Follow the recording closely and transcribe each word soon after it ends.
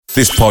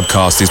This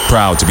podcast is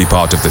proud to be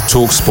part of the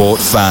TalkSport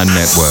Fan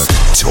Network.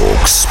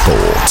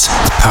 TalkSport.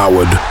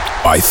 Powered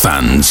by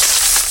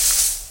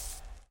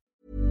fans.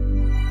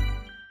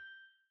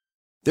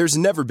 There's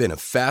never been a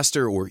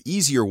faster or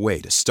easier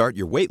way to start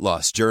your weight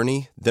loss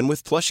journey than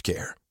with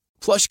PlushCare.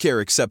 PlushCare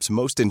accepts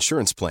most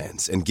insurance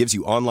plans and gives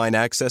you online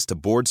access to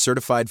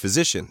board-certified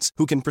physicians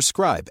who can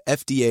prescribe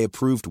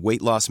FDA-approved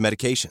weight loss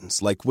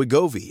medications like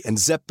Wegovy and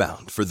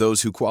Zepbound for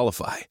those who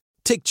qualify.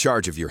 Take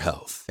charge of your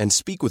health and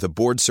speak with a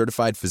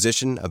board-certified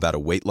physician about a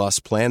weight loss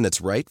plan that's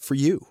right for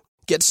you.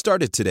 Get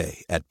started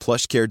today at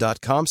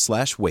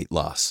plushcare.com/weight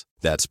loss.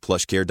 That's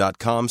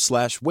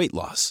plushcare.com/weight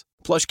loss.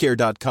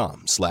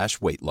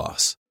 plushcare.com/weight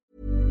loss.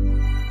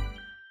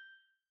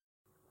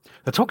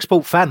 The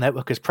TalkSport Fan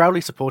Network is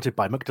proudly supported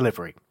by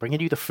McDelivery,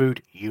 bringing you the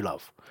food you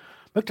love.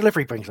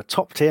 McDelivery brings a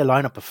top-tier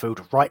lineup of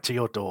food right to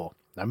your door.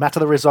 No matter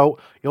the result,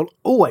 you'll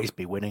always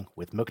be winning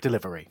with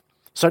McDelivery.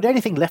 So the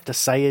only thing left to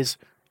say is,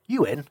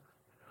 you in?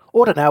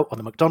 Order now on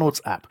the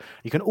McDonald's app.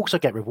 You can also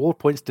get reward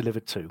points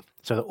delivered too,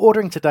 so that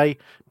ordering today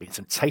means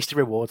some tasty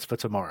rewards for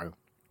tomorrow.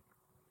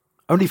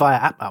 Only via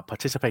app at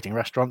participating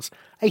restaurants,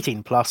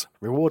 18 plus,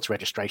 rewards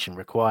registration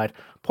required,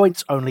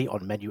 points only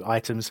on menu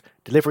items,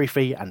 delivery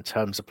fee and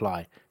terms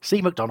apply.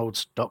 See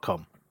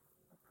mcdonalds.com.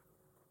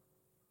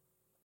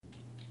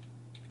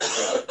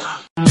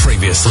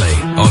 Previously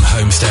on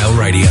Homestyle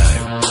Radio.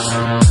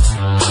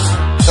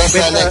 That's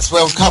our next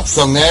World Cup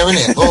song there,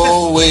 isn't it?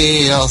 All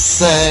we are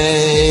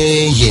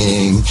saying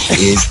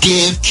is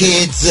give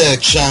kids a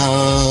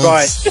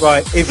chance.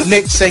 Right. If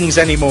Nick sings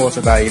any more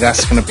today,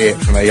 that's going to be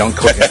it for me. I'm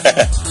quitting.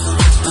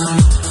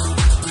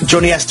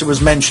 Johnny Esther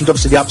was mentioned.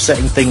 Obviously, the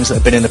upsetting things that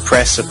have been in the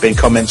press have been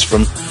comments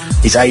from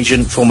his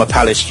agent, former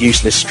Palace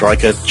useless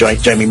striker,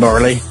 Jamie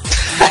Morley.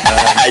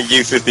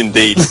 Useless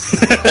indeed.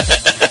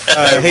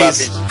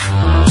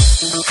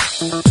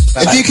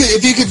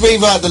 If you could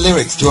rewrite the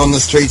lyrics to "On the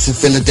Streets of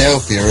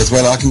Philadelphia" as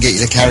well, I can get you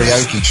the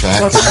karaoke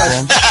track.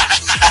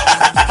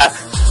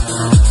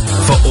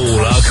 For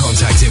all our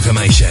contact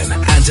information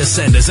and to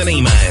send us an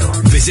email,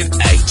 visit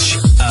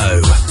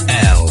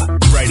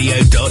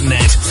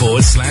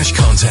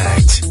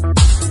holradio.net/contact.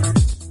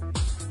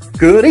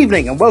 Good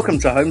evening and welcome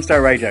to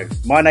Homestyle Radio.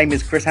 My name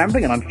is Chris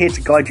Hambling and I'm here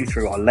to guide you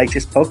through our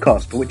latest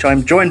podcast, for which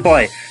I'm joined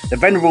by the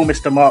venerable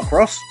Mr. Mark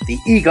Ross, the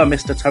eager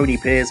Mr. Tony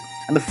Pears,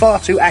 and the far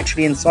too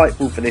actually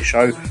insightful for this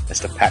show,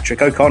 Mr.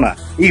 Patrick O'Connor.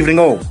 Evening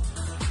all.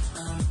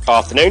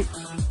 Afternoon.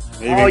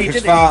 Oh, you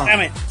did it.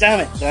 Damn it.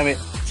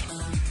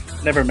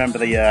 Never remember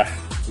the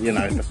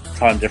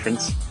time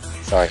difference.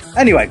 Sorry.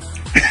 Anyway,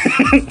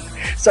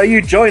 so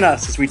you join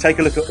us as we take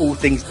a look at all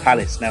things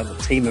Palace now that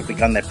the team have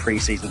begun their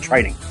pre-season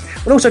training.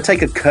 We'll also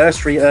take a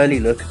cursory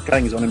early look at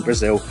goings on in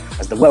Brazil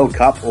as the World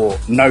Cup, or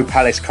No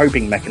Palace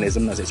Coping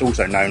Mechanism as it's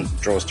also known,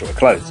 draws to a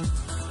close.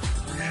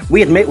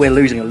 We admit we're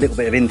losing a little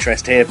bit of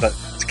interest here, but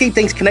to keep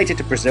things connected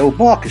to Brazil,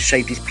 Mark has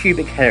shaved his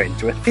pubic hair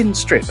into a thin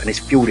strip and is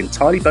fueled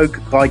entirely by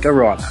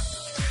guarana.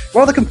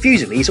 Rather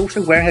confusingly, he's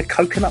also wearing a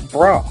coconut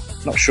bra.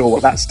 Not sure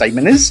what that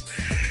statement is,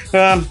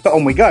 but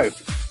on we go.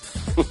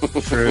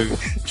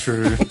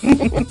 True.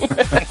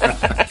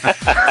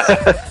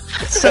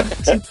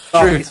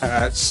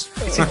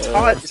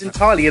 It's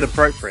entirely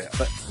inappropriate,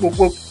 but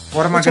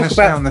what am I going to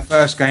say on the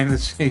first game of the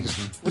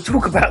season? We'll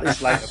talk about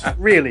this later, but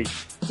really,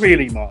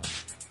 Mark.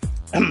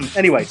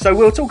 Anyway, so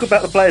we'll talk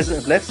about the players that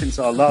have left since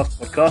our last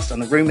podcast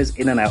and the rumours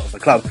in and out of the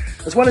club,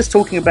 as well as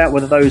talking about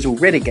whether those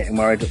already getting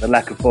worried at the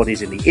lack of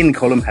bodies in the in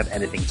column have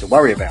anything to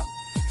worry about.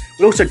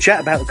 We'll also chat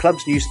about the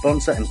club's new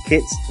sponsor and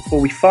kits before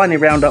we finally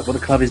round up what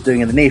the club is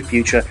doing in the near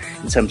future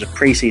in terms of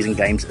pre-season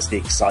games as the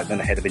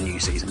excitement ahead of a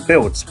new season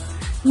builds.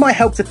 It might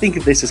help to think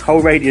of this as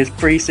Whole Radio's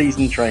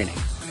pre-season training,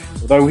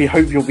 although we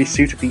hope you'll be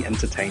suitably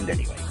entertained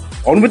anyway.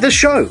 On with the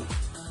show!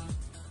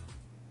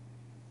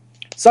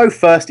 So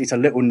first, it's a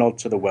little nod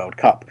to the World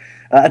Cup.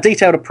 A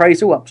detailed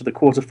appraisal up to the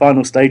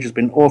quarter-final stage has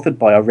been authored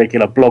by our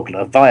regular blog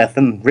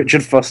Leviathan,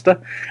 Richard Foster,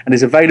 and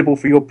is available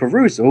for your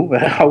perusal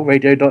at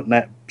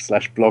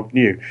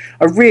holradio.net/blog-new.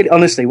 I really,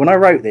 honestly, when I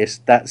wrote this,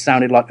 that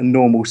sounded like a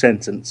normal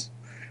sentence.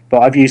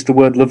 But I've used the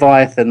word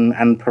Leviathan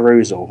and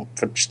perusal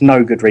for just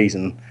no good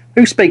reason.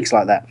 Who speaks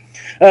like that?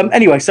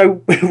 Anyway,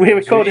 so we're recording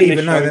this show. You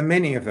even know the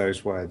meaning of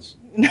those words.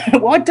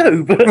 No, I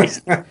do, but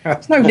there's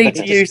no need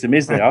to use them,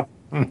 is there?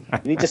 You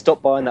need to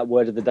stop buying that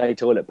word of the day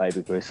toilet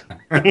paper, Chris.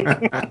 Yeah,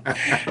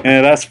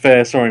 that's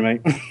fair. Sorry,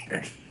 mate.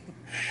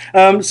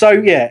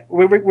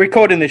 We're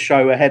recording this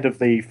show ahead of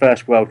the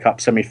first World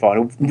Cup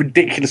semi-final,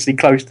 ridiculously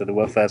close to the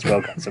first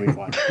World Cup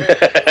semi-final.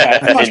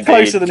 Much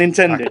closer than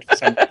intended.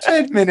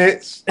 10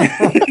 minutes.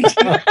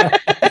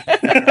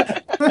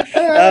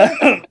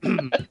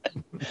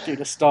 Due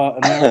to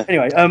start.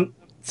 Anyway,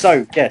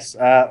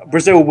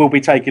 Brazil will be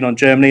taking on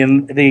Germany,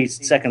 and the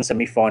second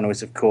semi-final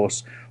is, of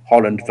course,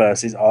 Holland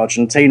versus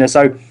Argentina.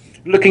 So,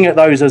 looking at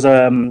those as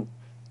a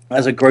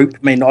group, I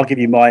mean, I'll give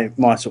you my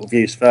sort of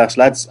views first,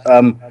 lads.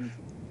 I'm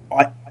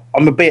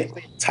a bit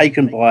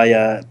taken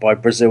by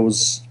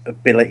Brazil's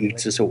ability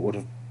to sort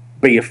of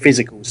be a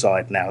physical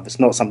side now. That's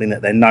not something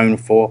that they're known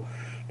for.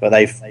 but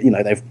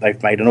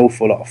they've made an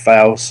awful lot of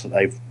fouls.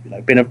 They've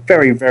been a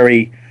very,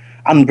 very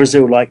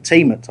un-Brazil-like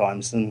team at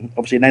times, and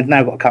obviously they've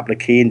now got a couple of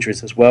key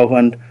injuries as well.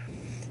 And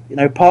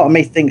part of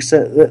me thinks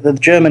that the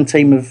German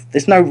team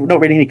there's not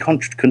really any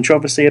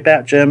controversy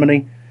about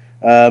Germany.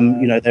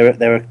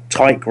 They're a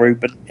tight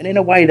group, and in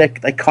a way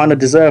they kind of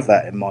deserve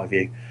that, in my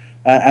view.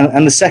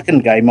 And the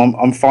second game,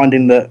 I'm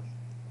finding that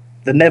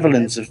the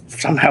Netherlands have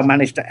somehow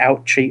managed to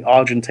out-cheat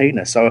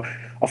Argentina. So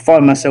I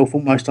find myself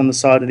almost on the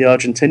side of the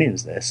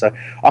Argentinians there. So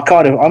I'm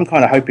kind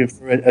of hoping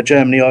for a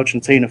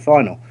Germany-Argentina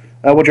final.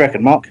 What do you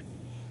reckon, Mark?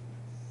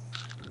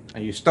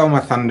 You stole my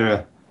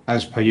thunder,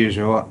 as per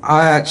usual.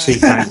 I actually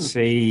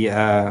fancy,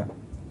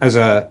 as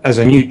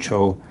a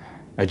neutral,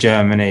 a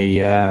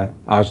Germany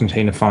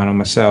Argentina final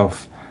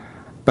myself,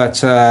 but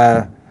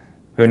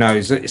who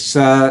knows?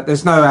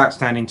 There's no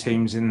outstanding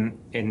teams in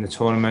the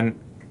tournament.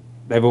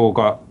 They've all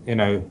got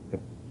the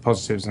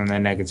positives and their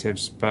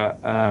negatives, but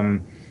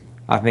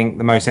I think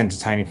the most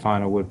entertaining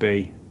final would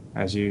be,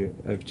 as you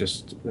have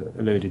just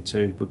alluded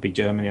to, would be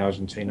Germany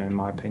Argentina, in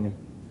my opinion.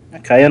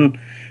 Okay, and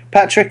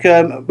Patrick,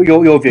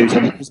 your views?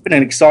 It's been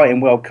an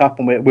exciting World Cup,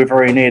 and we're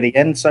very near the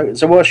end. So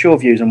what's your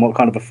views on what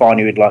kind of a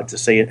final you'd like to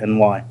see and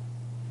why?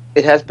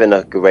 It has been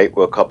a great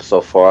World Cup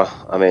so far.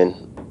 I mean,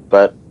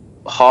 but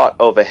heart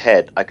over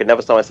head, I could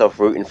never see myself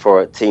rooting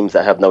for teams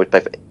that have no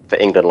respect for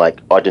England, like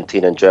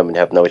Argentina and Germany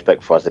have no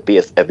respect for us. They beat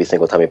us every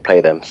single time we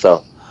play them.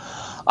 So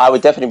I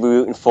would definitely be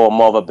rooting for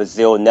more of a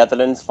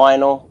Brazil-Netherlands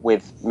final,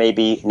 with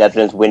maybe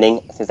Netherlands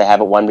winning since they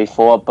haven't won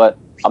before. But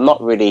I'm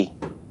not really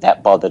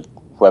that bothered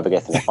whoever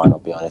gets in the final,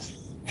 to be honest.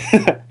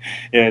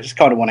 Yeah, just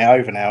kind of want it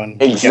over now and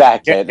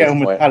exactly get on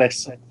with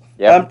Palace.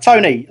 Yep.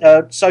 Tony,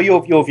 so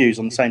your views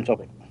on the same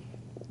topic?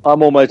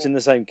 I'm almost in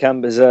the same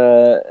camp as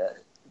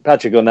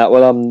Patrick on that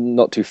one. I'm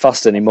not too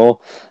fussed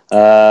anymore.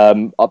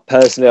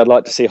 Personally, I'd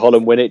like to see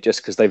Holland win it, just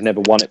because they've never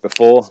won it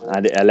before,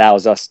 and it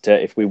allows us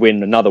to, if we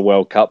win another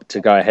World Cup, to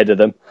go ahead of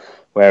them.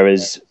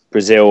 Whereas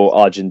Brazil,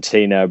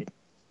 Argentina,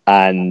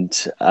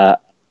 and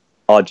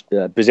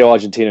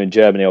Argentina and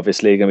Germany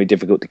obviously are going to be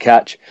difficult to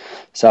catch.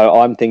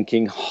 So I'm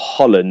thinking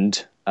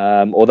Holland,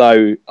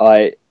 although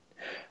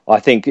I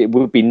think it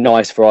would be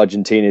nice for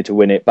Argentina to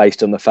win it,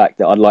 based on the fact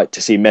that I'd like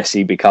to see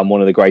Messi become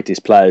one of the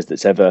greatest players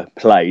that's ever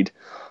played.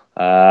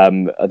 I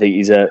think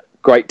he's a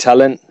great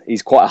talent.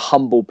 He's quite a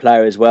humble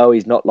player as well.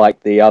 He's not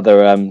like the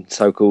other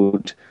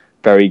so-called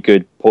very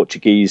good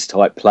Portuguese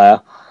type player.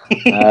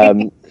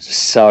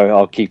 So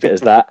I'll keep it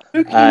as that.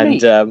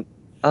 And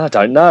I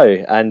don't know.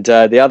 And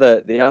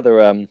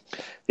the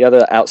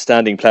other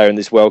outstanding player in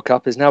this World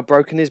Cup has now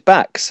broken his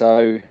back.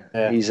 So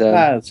he's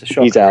it's a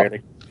shocker, he's out.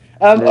 Really.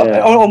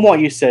 On what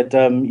you said,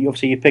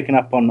 obviously you're picking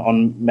up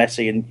on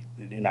Messi and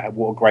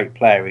what a great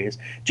player he is.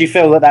 Do you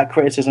feel that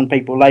criticism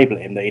people label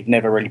him, that he'd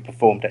never really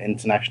performed at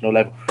international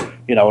level,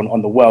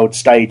 on the world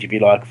stage, if you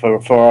like,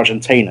 for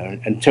Argentina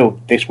until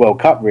this World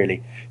Cup,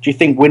 really? Do you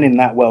think winning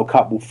that World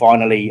Cup will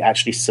finally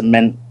actually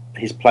cement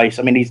his place?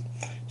 I mean, he's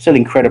still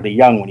incredibly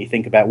young when you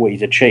think about what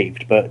he's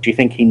achieved, but do you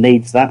think he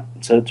needs that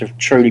to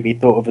truly be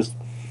thought of as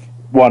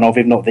one of,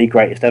 if not the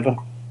greatest ever?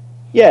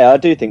 Yeah, I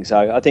do think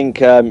so. I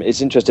think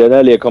it's interesting. An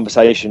earlier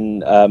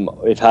conversation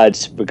we've had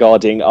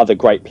regarding other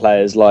great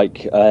players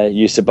like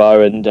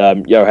Eusebio and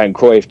Johan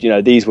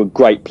Cruyff. These were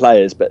great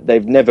players, but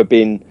they've never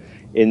been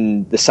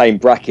in the same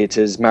bracket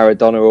as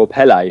Maradona or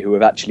Pelé, who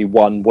have actually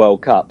won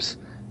World Cups.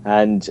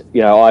 And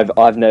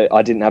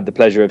I didn't have the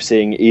pleasure of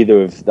seeing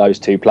either of those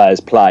two players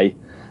play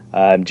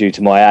due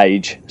to my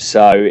age.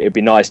 So it'd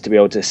be nice to be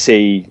able to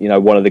see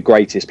one of the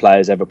greatest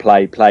players ever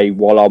play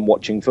while I'm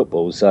watching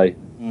football. So.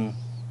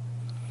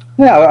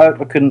 Yeah,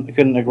 I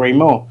couldn't agree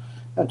more.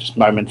 I just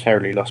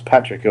momentarily lost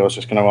Patrick, who I was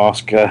just going to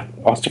ask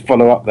to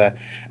follow up there.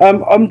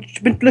 I've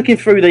been looking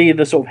through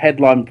the sort of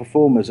headline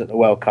performers at the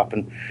World Cup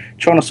and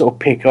trying to sort of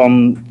pick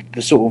on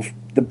the sort of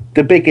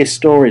the biggest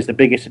stories, the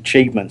biggest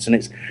achievements, and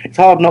it's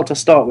hard not to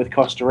start with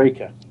Costa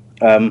Rica.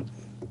 Let's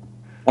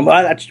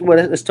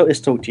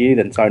talk to you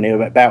then, Tony,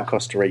 about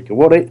Costa Rica.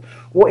 What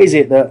is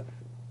it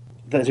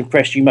that's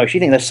impressed you most? You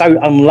think they're so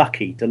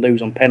unlucky to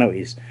lose on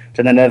penalties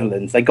to the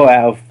Netherlands? They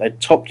they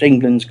topped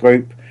England's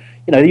group.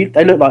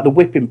 They looked like the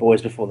whipping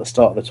boys before the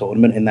start of the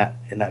tournament in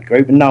that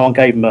group, and no one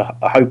gave them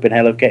a hope in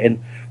hell of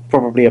getting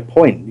probably a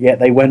point. Yet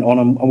they went on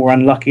and were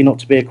unlucky not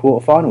to be a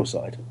quarter-final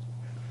side.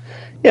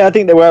 Yeah, I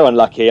think they were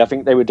unlucky. I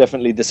think they were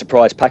definitely the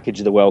surprise package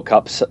of the World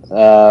Cups.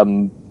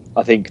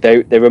 I think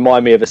they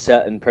remind me of a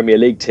certain Premier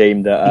League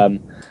team that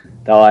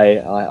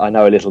I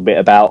know a little bit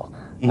about.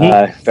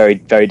 Mm-hmm. Very,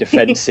 very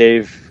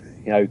defensive.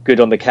 Good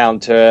on the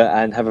counter,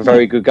 and have a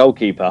very good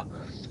goalkeeper.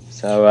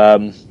 So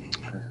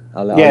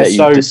I'll let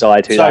you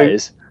decide who that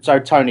is. So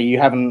Tony, you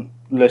haven't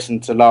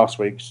listened to the last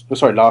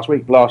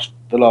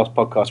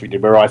podcast we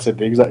did, where I said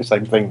the exact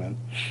same thing then.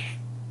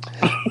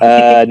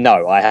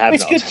 No, I have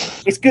not.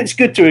 It's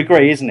good to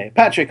agree, isn't it?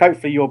 Patrick,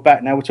 hopefully you're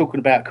back now. We're talking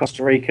about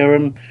Costa Rica,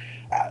 and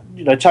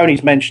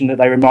Tony's mentioned that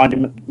they remind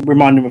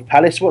him of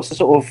Palace. What's the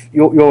sort of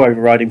your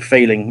overriding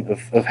feeling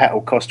of how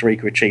Costa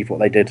Rica achieved what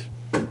they did?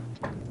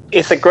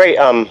 It's a great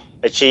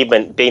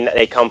achievement, being that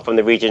they come from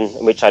the region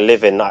in which I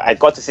live in. I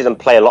got to see them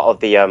play a lot of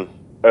the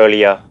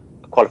earlier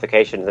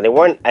qualifications, and they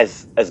weren't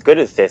as good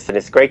as this. And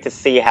it's great to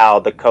see how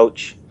the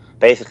coach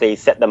basically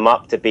set them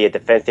up to be a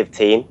defensive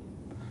team,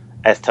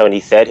 as Tony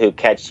said, who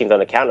catch teams on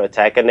the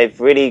counter-attack. And they've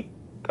really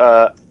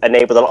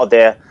enabled a lot of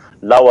their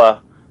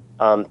lower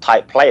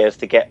type players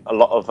to get a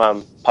lot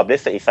of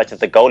publicity, such as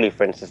the goalie,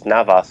 for instance,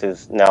 Navas,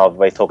 who's now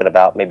everybody's talking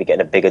about maybe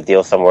getting a bigger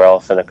deal somewhere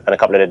else, and a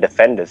couple of the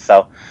defenders.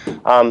 So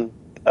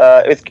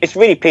it's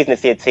really pleasing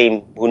to see a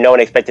team who no one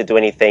expected to do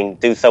anything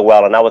do so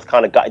well, and I was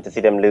kind of gutted to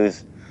see them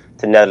lose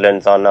to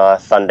Netherlands on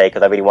Sunday,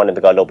 because I really wanted them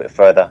to go a little bit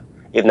further,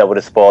 even though it would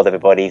have spoiled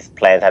everybody's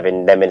plans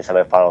having them in the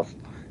semi-finals.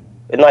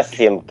 It's nice to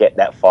see them get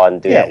that far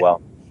and do that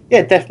well.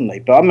 Yeah, definitely.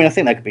 But I mean, I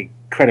think they could be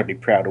incredibly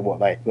proud of what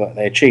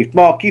they achieved.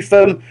 Mark, you've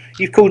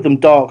called them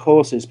dark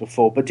horses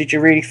before, but did you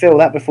really feel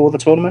that before the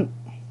tournament?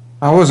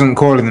 I wasn't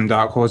calling them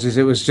dark horses.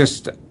 It was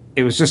just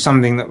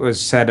something that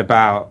was said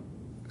about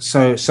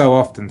so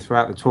often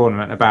throughout the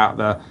tournament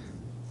about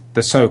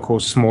the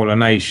so-called smaller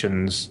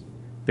nations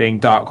being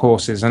dark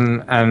horses,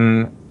 and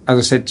as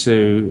I said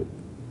to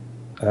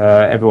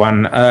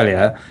everyone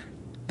earlier,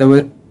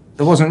 there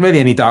wasn't really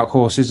any dark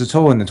horses at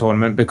all in the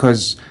tournament,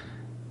 because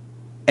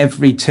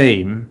every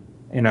team,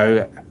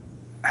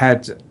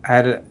 had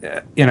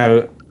a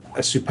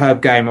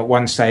superb game at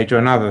one stage or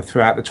another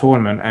throughout the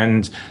tournament,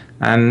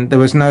 and there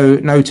was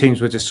no teams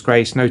were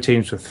disgraced, no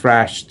teams were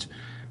thrashed,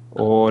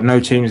 or no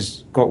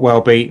teams got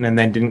well beaten and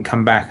then didn't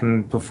come back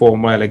and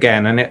perform well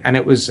again. And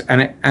it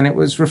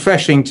was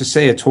refreshing to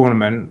see a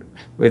tournament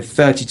with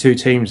 32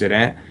 teams in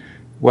it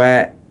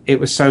where it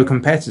was so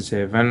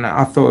competitive. And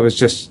I thought it was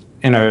just,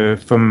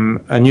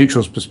 from a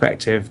neutral's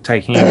perspective,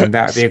 taking England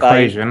out of the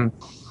equation,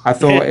 I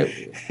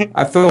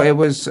thought it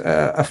was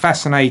a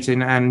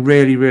fascinating and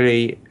really,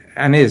 really,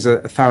 and is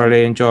a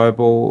thoroughly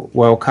enjoyable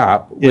World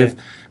Cup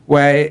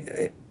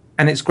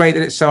and it's great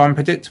that it's so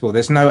unpredictable.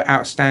 There's no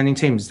outstanding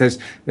teams. There's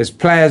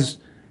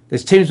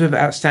teams with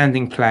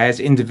outstanding players,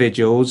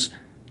 individuals,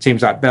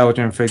 teams like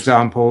Belgium, for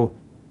example,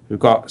 who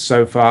got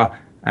so far,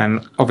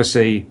 and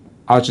obviously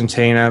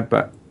Argentina,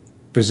 but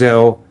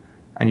Brazil,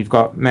 and you've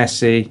got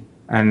Messi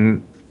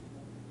and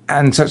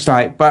such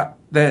like. But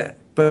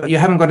you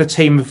haven't got a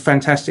team of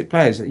fantastic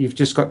players. You've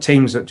just got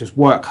teams that just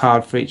work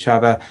hard for each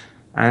other.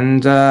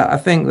 And I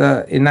think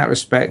that in that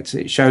respect,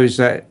 it shows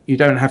that you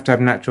don't have to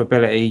have natural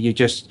ability. You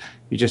just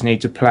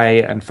need to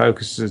play and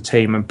focus as a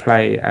team and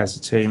play as a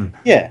team.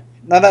 Yeah,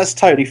 no, that's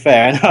totally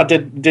fair. And I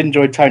did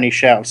enjoy Tony's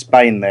shout of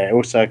Spain there. It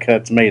also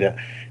occurred to me that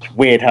it's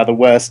weird how the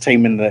worst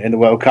team in the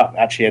World Cup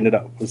actually ended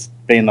up was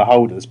being the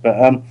holders. But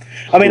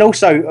I mean,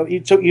 also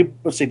you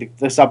obviously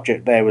the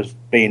subject there was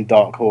being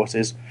dark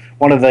horses.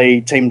 One of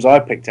the teams I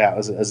picked out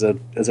as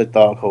a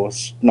dark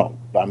horse, not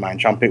by main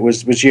trumpet,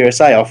 was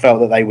USA. I felt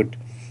that they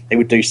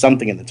would do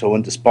something in the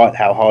tournament, despite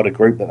how hard a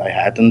group that they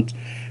had. And,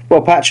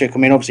 well, Patrick, I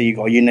mean, obviously you've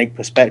got a unique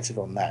perspective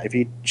on that. If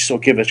you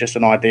sort of give us just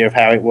an idea of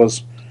how it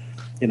was,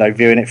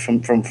 viewing it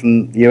from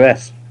the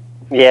US.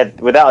 Yeah,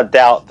 without a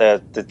doubt,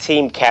 the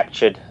team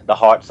captured the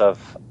hearts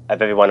of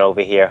everyone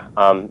over here.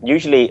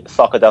 Usually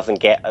soccer doesn't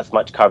get as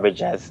much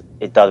coverage as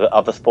it does with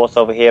other sports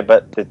over here,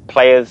 but the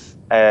players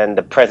and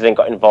the president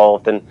got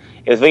involved, and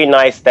it was really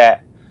nice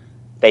that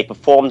they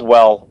performed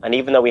well, and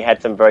even though we had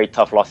some very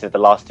tough losses, the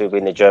last two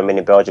being the German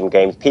and Belgium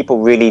games, people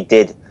really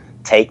did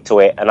take to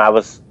it, and I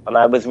was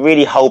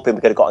really hoping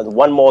we could have gotten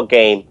one more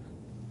game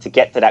to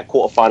get to that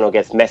quarterfinal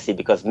against Messi,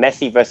 because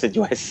Messi versus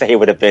USA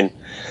would have been.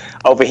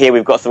 Over here,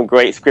 we've got some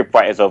great script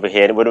writers over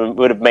here, and it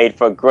would have made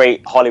for a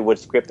great Hollywood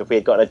script if we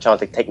had gotten a chance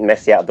to take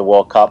Messi out of the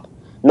World Cup.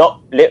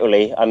 Not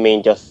literally, I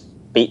mean, just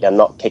beat them,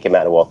 not kick him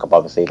out of the World Cup,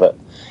 obviously, but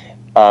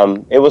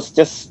it was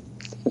just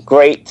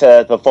great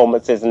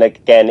performances, and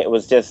again, it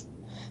was just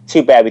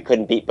too bad we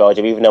couldn't beat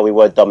Belgium, even though we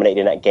were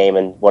dominating that game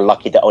and were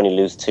lucky to only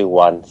lose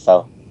 2-1.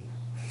 So,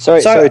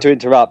 sorry to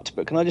interrupt,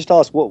 but can I just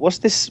ask, what's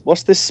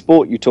this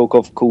sport you talk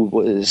of called?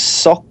 What is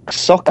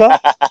soccer?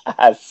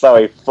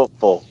 Sorry,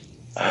 football.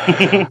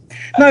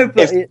 No,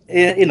 but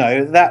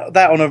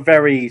that on a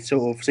very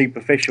sort of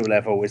superficial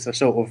level is the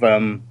sort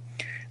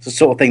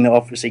of thing that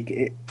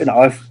obviously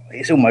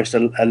it's almost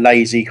a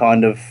lazy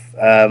kind of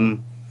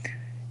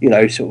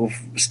sort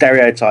of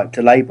stereotype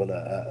to label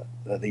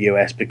at the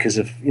US because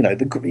of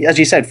as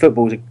you said,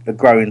 football's a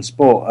growing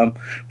sport.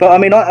 But I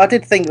mean, I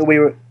did think that we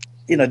were,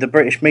 the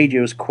British media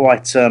was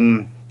quite sort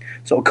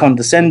of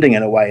condescending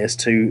in a way as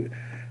to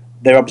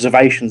their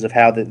observations of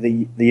how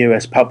the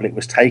US public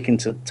was taken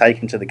to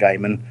the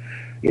game. And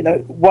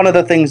one of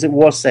the things that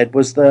was said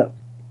was that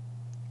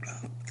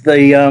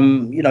the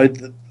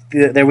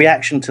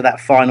reaction to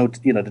that final,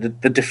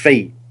 the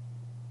defeat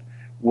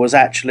was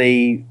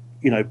actually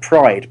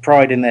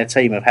pride in their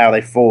team of how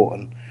they fought,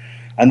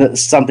 and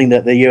that's something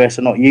that the US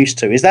are not used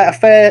to. Is that a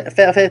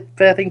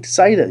fair thing to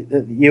say, that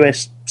the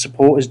US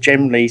supporters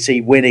generally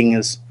see winning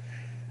as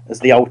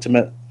the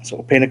ultimate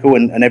sort of pinnacle,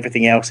 and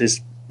everything else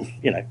is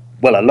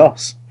a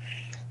loss?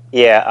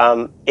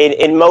 Yeah,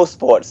 in most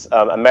sports,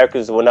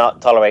 Americans will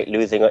not tolerate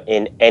losing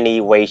in any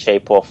way,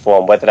 shape or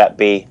form, whether that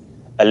be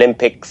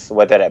Olympics,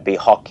 whether that be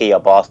hockey or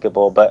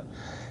basketball. But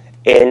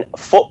in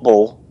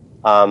football,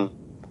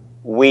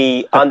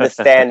 we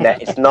understand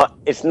that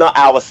it's not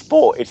our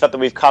sport. It's something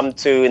we've come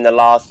to in the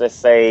last, let's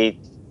say,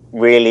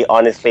 really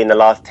honestly, in the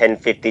last 10,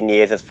 15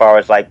 years, as far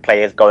as like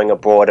players going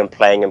abroad and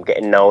playing and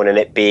getting known, and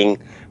it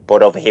being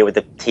brought over here with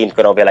the teams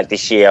going over here. Like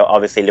this year,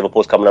 obviously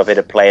Liverpool's coming over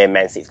here to play, and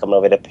Man City's coming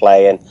over here to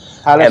play, and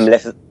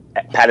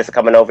Palace are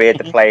coming over here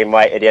to play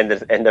right at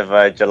the end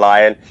of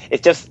July, and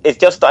it's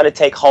just starting to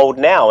take hold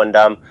now. And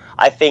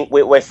I think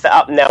we're set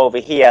up now over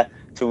here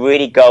to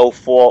really go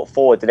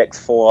forward the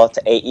next 4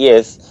 to 8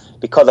 years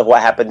because of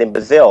what happened in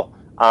Brazil.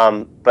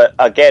 But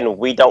again,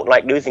 we don't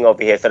like losing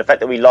over here, so the fact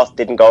that we lost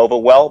didn't go over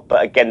well.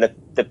 But again,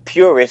 the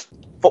purest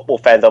football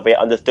fans over here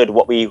understood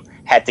what we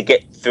had to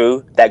get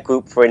through that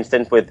group. For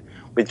instance, with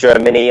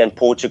Germany and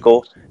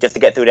Portugal, just to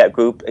get through that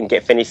group and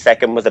get finished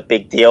second was a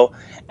big deal.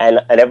 And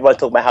everyone's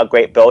talking about how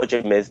great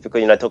Belgium is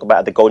because, I talk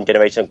about the golden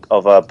generation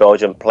of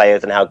Belgian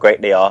players and how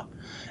great they are.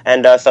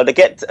 And so to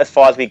get as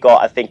far as we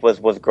got, I think was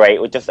great.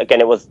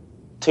 It was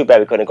too bad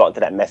we couldn't have gotten to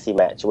that Messi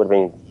match. It would have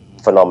been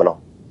phenomenal.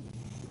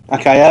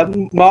 Okay,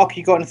 Mark,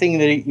 you got anything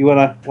that you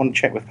want to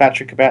check with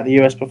Patrick about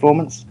the US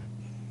performance?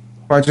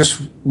 Well, I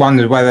just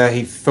wondered whether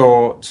he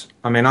thought.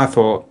 I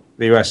thought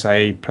the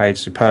USA played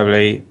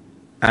superbly,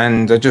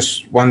 and I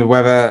just wondered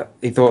whether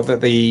he thought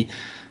that the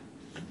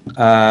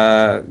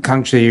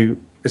country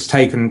has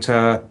taken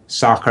to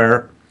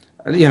soccer,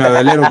 a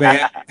little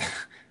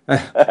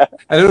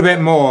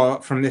bit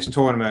more from this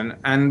tournament,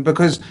 and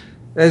because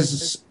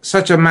there's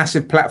such a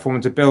massive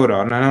platform to build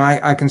on, and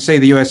I can see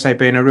the USA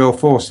being a real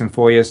force in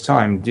 4 years'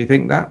 time. Do you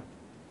think that?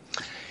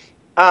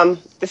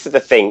 This is the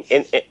thing.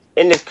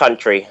 In this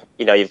country,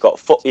 you've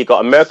got you've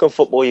got American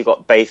football, you've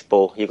got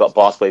baseball, you've got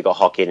basketball, you've got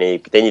hockey,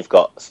 and then you've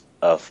got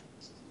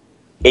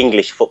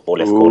English football.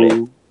 Let's call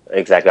it.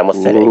 Exactly. I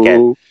must say it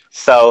again.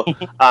 So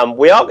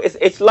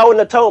it's low in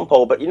the totem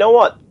pole, but you know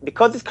what?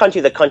 Because this country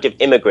is a country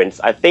of immigrants,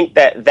 I think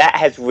that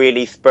has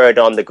really spurred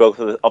on the growth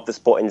of the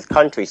sport in this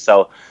country.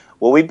 So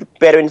will we be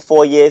better in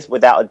 4 years?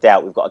 Without a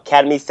doubt. We've got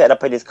academies set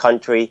up in this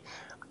country.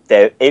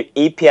 The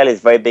EPL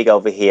is very big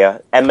over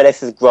here.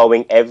 MLS is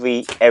growing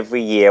every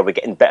year. We're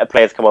getting better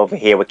players come over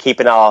here. We're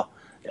keeping our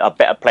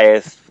better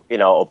players,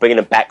 or bringing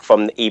them back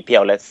from the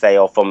EPL, let's say,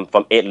 or from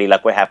Italy,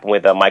 like what happened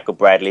with Michael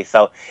Bradley.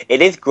 So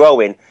it is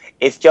growing.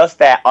 It's just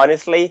that,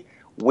 honestly,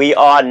 we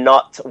are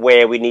not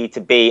where we need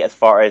to be as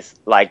far as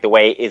like the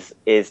way it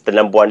is the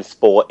number one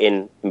sport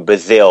in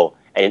Brazil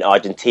and in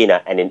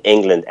Argentina and in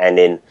England and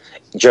in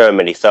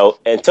Germany. So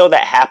until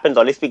that happens,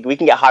 or at least we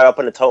can get higher up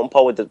on the totem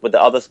pole with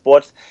the other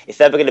sports, it's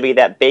never going to be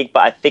that big,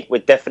 but I think we're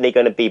definitely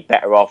going to be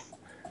better off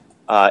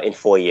in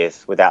 4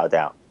 years, without a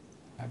doubt.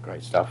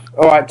 Great stuff.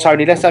 All right,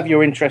 Tony, let's have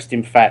your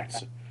interesting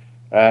facts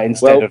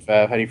instead of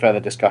any further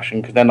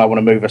discussion, because then I want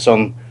to move us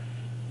on.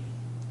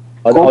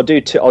 I'll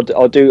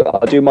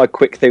do my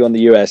quick thing on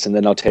the US, and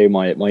then I'll tell you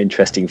my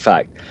interesting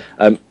fact.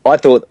 I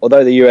thought,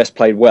 although the US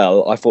played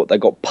well, I thought they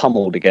got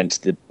pummeled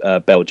against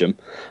Belgium.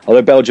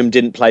 Although Belgium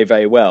didn't play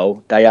very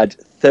well, they had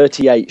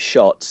 38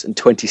 shots and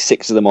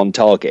 26 of them on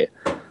target.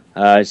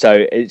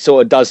 So it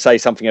sort of does say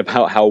something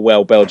about how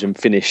well Belgium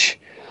finish.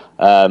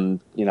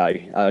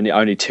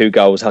 Only 2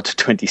 goals out of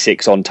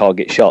 26 on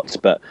target shots,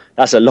 but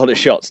that's a lot of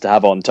shots to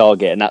have on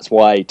target, and that's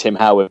why Tim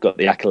Howard got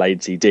the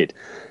accolades he did.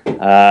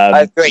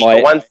 I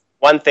agree.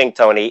 One thing,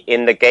 Tony,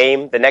 in the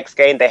next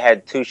game, they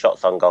had 2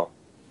 shots on goal.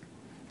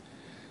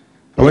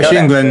 I wish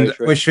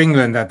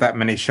England had that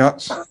many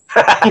shots in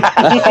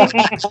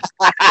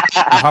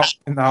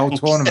the whole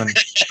tournament.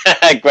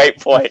 Great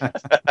point.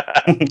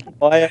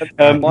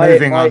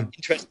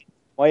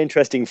 My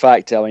interesting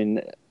fact.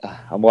 I'm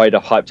worried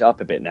I've hyped it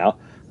up a bit now.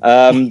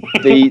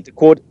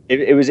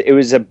 It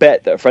was a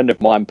bet that a friend of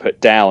mine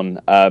put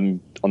down on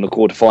the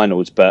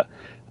quarterfinals, but.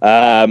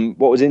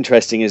 What was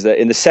interesting is that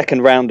in the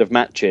second round of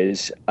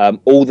matches,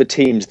 all the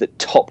teams that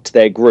topped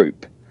their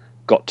group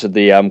got to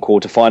the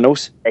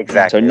quarterfinals.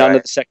 Exactly. So none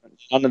of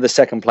the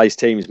second place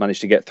teams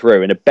managed to get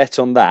through, and a bet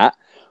on that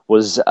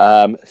was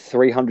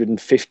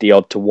 350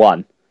 odd to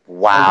 1.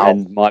 Wow!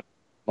 And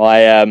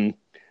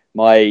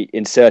my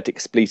insert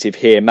expletive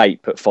here,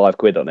 mate, put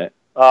 £5 on it.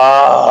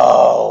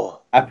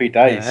 Oh, happy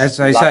days! As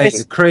they say,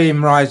 the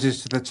cream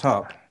rises to the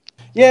top.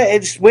 Yeah,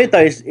 it's weird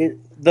though.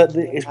 That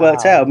it's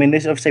worked out. I mean,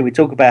 this obviously we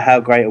talk about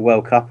how great a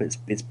World Cup it's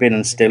been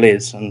and still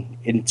is, and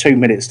in 2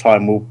 minutes'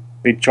 time we'll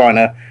be trying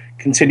to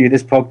continue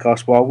this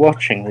podcast while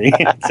watching the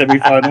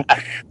semi-final.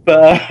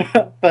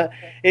 But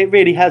it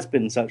really has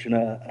been such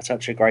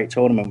a great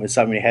tournament with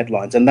so many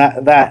headlines, and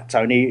that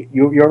Tony,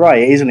 you're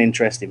right. It is an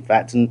interesting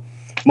fact, and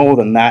more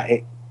than that,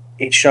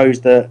 it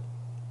shows that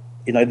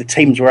the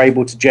teams were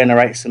able to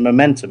generate some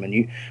momentum, and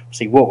you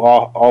see what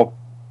our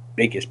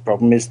biggest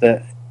problem is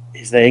that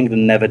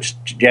England never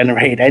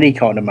generated any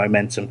kind of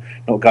momentum,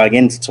 not going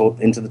into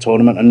the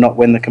tournament and not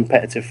when the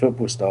competitive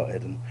football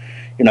started. And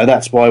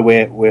that's why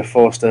we're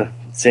forced to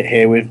sit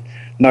here with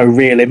no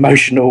real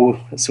emotional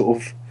sort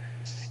of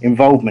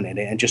involvement in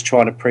it and just try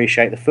and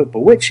appreciate the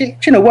football, which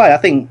in a way I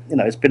think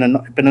it's been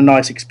a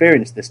nice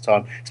experience this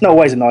time. It's not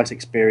always a nice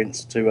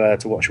experience to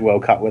watch a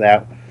World Cup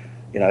without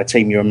a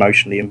team you're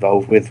emotionally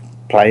involved with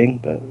playing,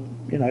 but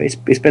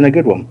it's been a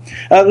good one.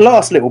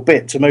 Last little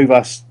bit to move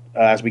us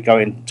as we go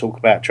in and talk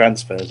about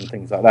transfers and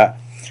things like that.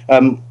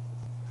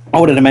 I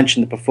wanted to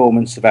mention the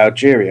performance of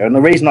Algeria, and the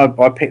reason I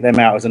picked them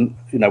out as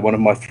one of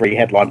my 3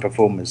 headline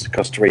performers,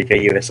 Costa Rica,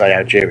 USA,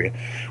 Algeria,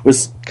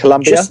 was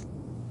Colombia.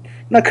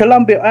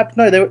 Colombia.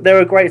 No, they're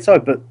a great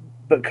side, but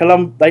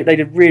Colombia they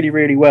did really,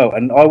 really well,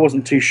 and I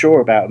wasn't too sure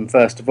about them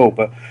first of all.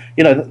 But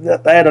they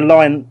had a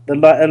line. The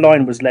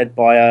line was led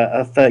by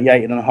a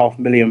 £38.5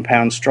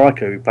 million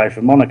striker who played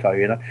for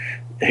Monaco.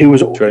 Who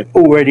was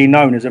already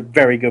known as a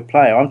very good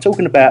player. I'm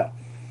talking about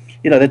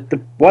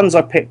the ones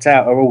I picked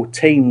out are all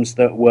teams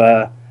that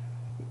were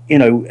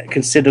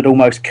considered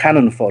almost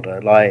cannon fodder,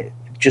 like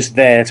just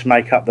there to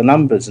make up the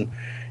numbers, and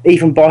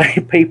even by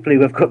people who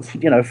have got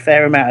a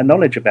fair amount of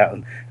knowledge about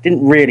them,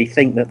 didn't really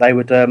think that they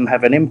would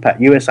have an impact.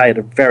 USA had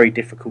a very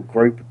difficult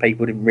group.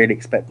 People didn't really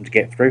expect them to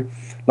get through.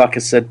 Like I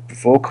said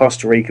before,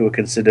 Costa Rica were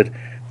considered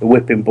the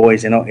whipping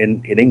boys in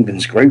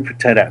England's group. It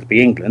turned out to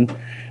be England,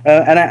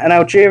 and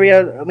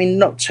Algeria. I mean,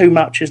 not too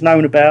much is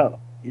known about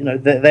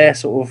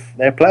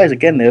their players.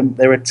 Again,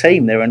 they're a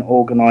team. They're an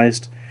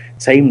organised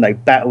team. They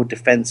battled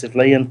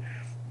defensively, and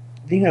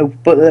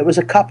but there was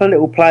a couple of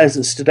little players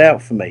that stood out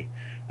for me.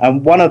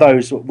 And one of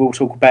those we'll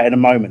talk about in a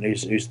moment,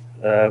 who's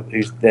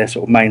their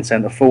sort of main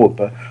centre forward.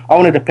 But I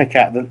wanted to pick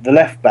out the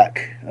left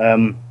back,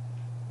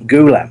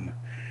 Goulam.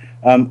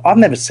 I've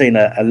never seen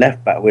a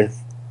left back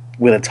with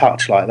a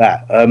touch like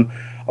that. I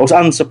was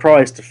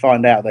unsurprised to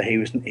find out that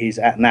he's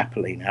at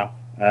Napoli now.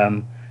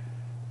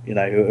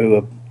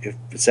 Who have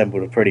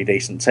assembled a pretty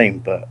decent team,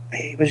 but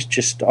he was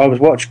just I was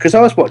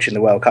watching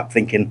the World Cup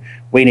thinking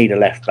we need a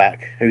left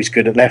back who's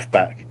good at left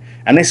back,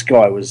 and this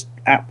guy was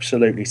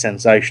absolutely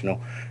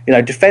sensational.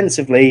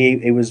 Defensively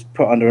he was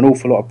put under an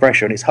awful lot of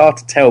pressure, and it's hard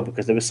to tell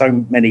because there were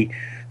so many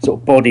sort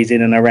of bodies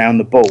in and around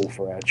the ball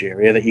for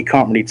Algeria that you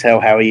can't really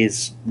tell how he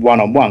is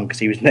one-on-one, because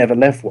he was never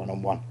left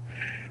one-on-one.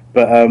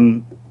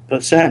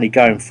 But certainly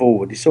going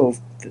forward, he sort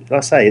of, like I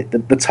say,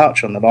 the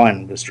touch on the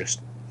line was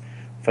just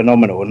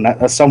phenomenal, and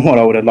that's someone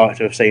I would have liked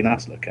to have seen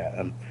us look at.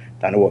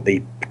 Don't know what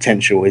the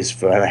potential is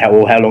for how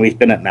long he's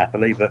been at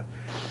Napoli, but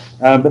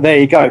there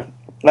you go.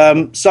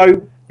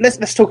 So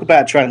let's talk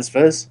about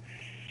transfers.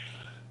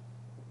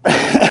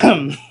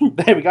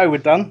 There we go, we're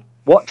done.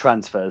 What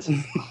transfers?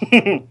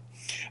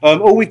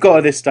 All we've got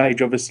at this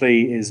stage,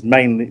 obviously, is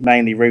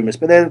mainly rumours,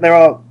 but there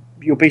are.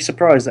 You'll be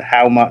surprised at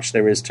how much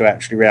there is to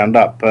actually round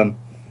up. I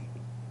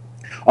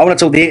want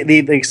to talk the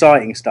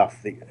exciting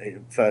stuff.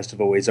 First of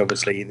all, is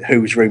obviously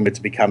who's rumoured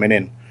to be coming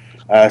in.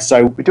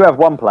 So we do have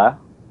one player.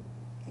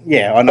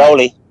 Yeah, I know.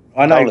 Bowley.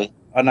 I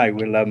know.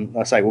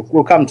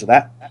 We'll come to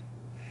that.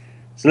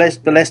 So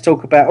let's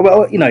talk about.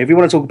 Well, if you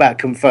want to talk about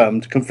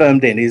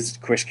confirmed in is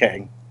Chris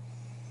Ketting,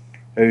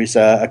 who's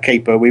a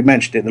keeper. We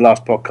mentioned it in the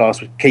last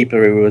podcast. A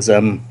keeper who was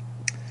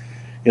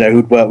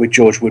who'd worked with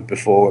George Wood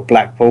before at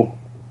Blackpool.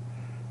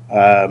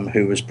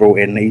 Who was brought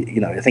in?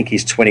 I think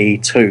he's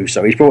 22,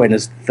 so he's brought in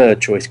as third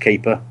choice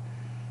keeper.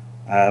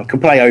 Can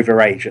play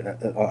overage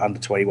under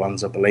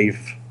 21s, I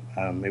believe.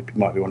 It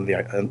might be one of the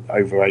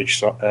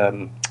overage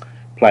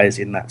players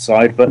in that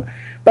side, but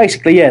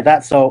basically, yeah,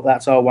 that's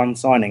our one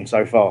signing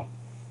so far.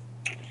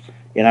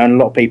 And a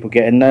lot of people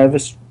getting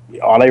nervous.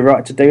 Are they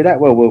right to do that?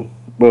 Well,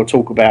 we'll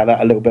talk about that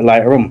a little bit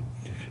later on.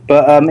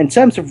 But in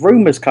terms of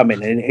rumours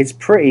coming in, it's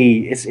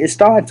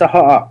starting to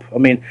hot up. I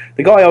mean,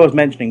 the guy I was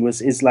mentioning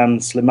was Islam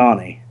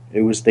Slimani,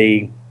 who was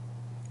the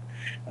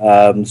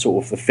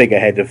sort of the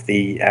figurehead of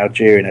the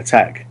Algerian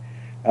attack.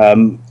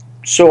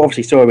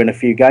 Obviously saw him in a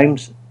few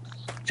games.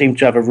 Seemed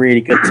to have a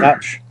really good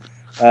touch.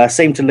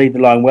 Seemed to lead the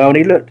line well, and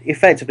he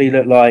effectively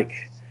looked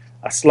like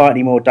a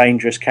slightly more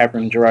dangerous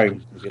Cameron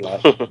Jerome, if you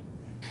like.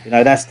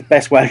 That's the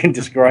best way I can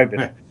describe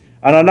it.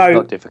 And I know,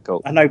 not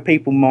difficult. I know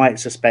people might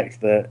suspect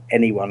that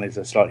anyone is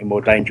a slightly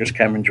more dangerous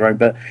Cameron Jerome,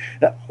 but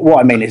what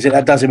I mean is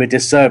that does him a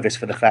disservice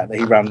for the fact that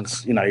he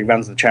runs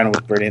the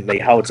channels brilliantly,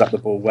 holds up the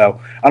ball well,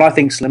 and I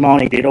think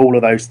Slimani did all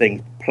of those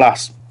things.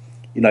 Plus,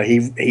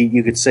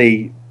 you could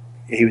see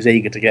he was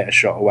eager to get a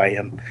shot away.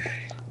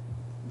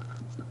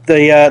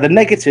 The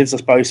negatives, I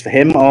suppose, for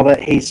him are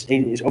that he's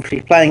obviously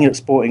playing at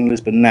Sporting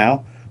Lisbon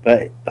now.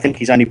 But I think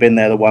he's only been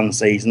there the one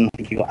season. I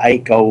think he got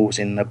 8 goals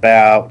in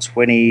about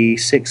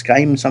 26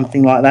 games,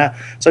 something like that.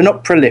 So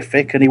not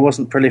prolific, and he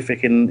wasn't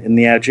prolific in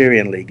the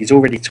Algerian league. He's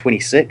already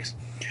 26.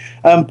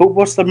 But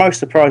what's the most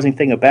surprising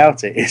thing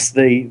about it is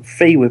the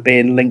fee we're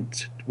being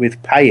linked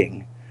with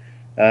paying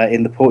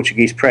in the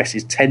Portuguese press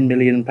is £10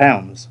 million.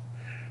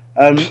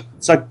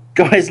 So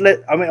guys,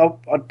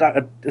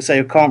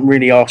 I can't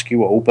really ask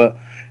you all, but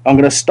I'm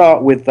going to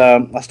start with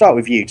I'll start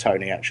with you,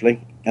 Tony, actually.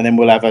 And then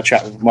we'll have a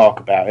chat with Mark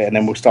about it, and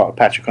then we'll start with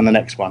Patrick on the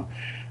next one.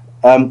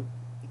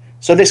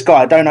 So this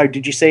guy, I don't know,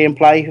 did you see him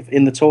play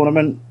in the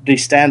tournament? Did he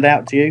stand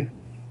out to you?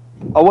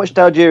 I watched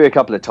Algeria a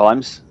couple of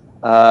times.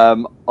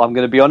 I'm going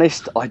to be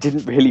honest. I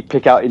didn't really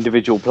pick out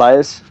individual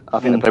players. I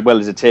think they played well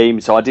as a team,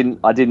 so I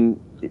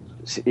didn't.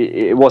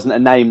 It wasn't a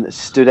name that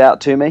stood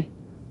out to me.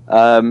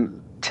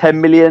 10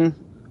 million?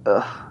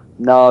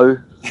 No.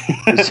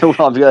 That's all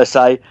I'm going to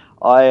say.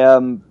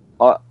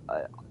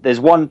 There's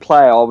one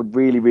player I would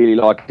really, really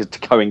like to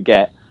go and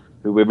get,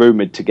 who we're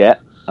rumoured to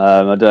get.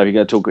 I don't know if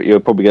you're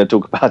probably going to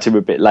talk about him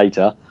a bit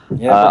later.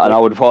 Yeah, and I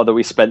would rather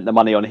we spent the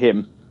money on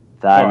him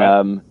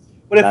than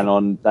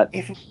on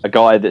a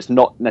guy that's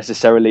not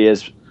necessarily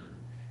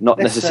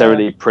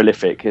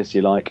prolific as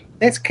you like.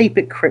 Let's keep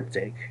it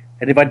cryptic,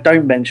 and if I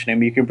don't mention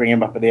him, you can bring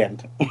him up at the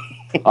end.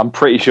 I'm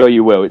pretty sure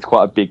you will. It's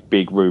quite a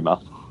big rumour.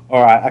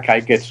 All right.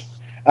 Okay. Good.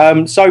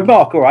 So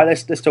Mark, all right.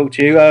 Let's talk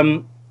to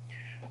you.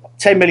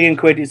 10 million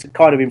quid is the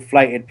kind of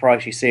inflated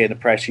price you see in the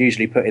press,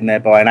 usually put in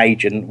there by an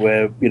agent.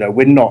 Where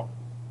we're not.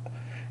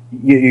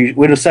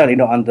 We're certainly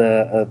not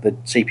under the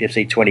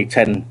CPFC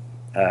 2010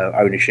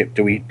 ownership.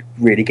 Do we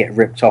really get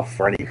ripped off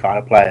for any kind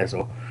of players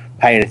or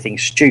pay anything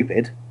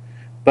stupid?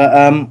 But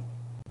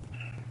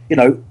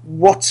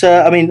what?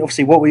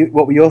 Obviously, what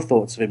were your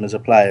thoughts of him as a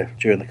player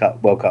during the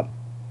World Cup?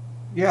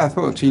 Yeah, I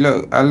thought he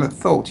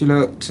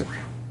looked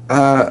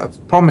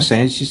promising.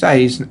 As you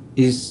say,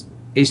 he's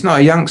not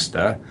a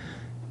youngster.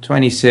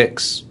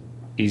 26.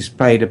 He's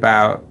played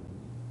about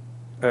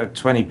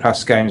 20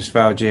 plus games for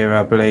Algeria,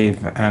 I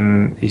believe,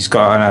 and he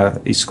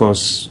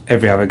scores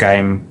every other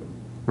game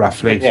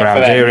roughly for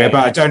Algeria.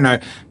 But I don't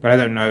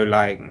know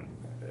like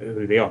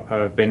who the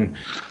Oppo have been.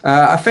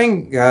 I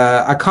think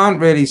I can't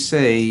really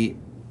see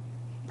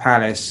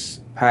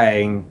Palace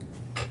paying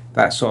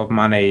that sort of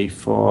money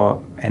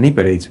for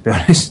anybody, to be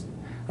honest.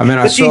 I mean,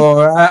 I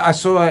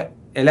saw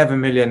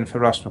 11 million for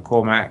Ross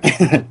McCormack.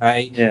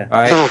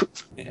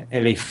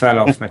 He fell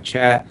off my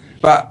chair.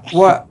 But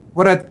what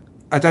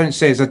I don't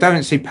see is I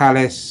don't see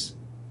Palace.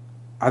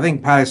 I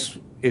think Palace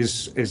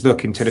is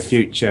looking to the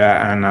future,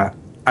 and I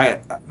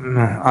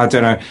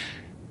don't know.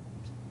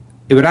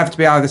 It would have to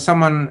be either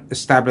someone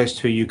established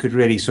who you could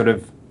really sort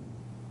of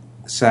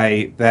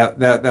say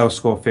they'll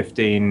score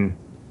 15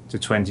 to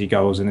 20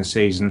 goals in a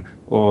season,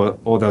 or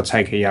they'll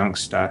take a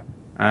youngster.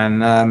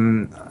 And I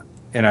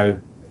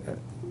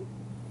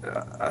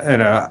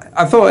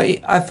thought he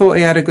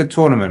had a good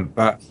tournament,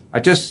 but I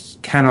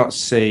just cannot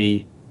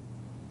see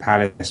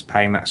Palace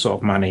paying that sort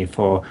of money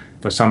for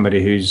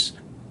somebody who's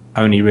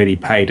only really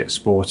paid at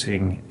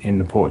Sporting in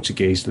the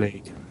Portuguese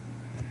league.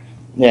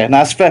 Yeah, no,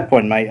 that's a fair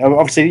point, mate.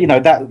 Obviously,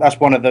 that's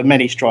one of the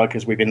many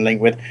strikers we've been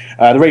linked with.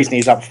 The reason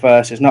he's up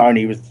first is not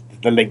only with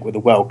the link with the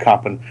World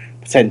Cup and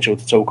potential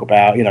to talk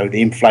about,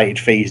 the inflated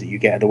fees that you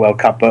get at the World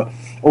Cup, but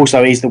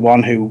also he's the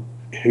one who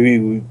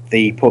in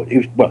the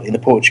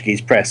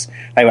Portuguese press,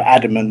 they were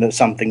adamant that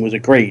something was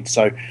agreed.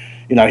 So,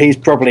 he's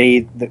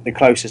probably the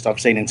closest I've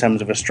seen in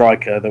terms of a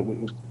striker that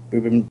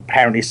we've been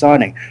apparently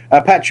signing.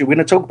 Patrick, we're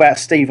going to talk about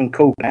Stephen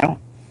Cook now.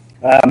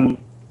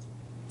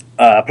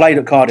 Played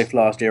at Cardiff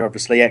last year,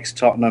 obviously,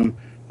 ex-Tottenham,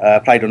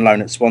 played on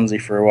loan at Swansea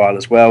for a while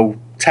as well.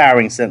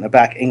 Towering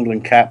centre-back,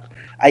 England cap,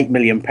 £8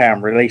 million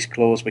release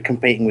clause. We're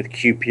competing with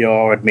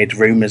QPR amid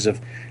rumours of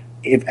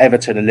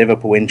Everton and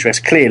Liverpool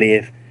interest. Clearly,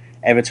 if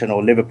Everton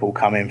or Liverpool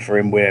come in for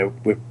him, we're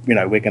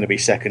going to be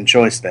second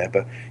choice there.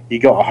 But you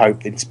got to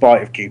hope, in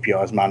spite of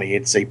QPR's money,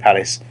 you'd see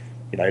Palace,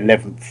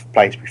 11th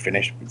place we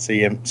finished, would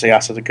see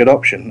us as a good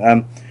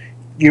option.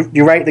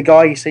 You rate the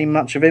guy? You see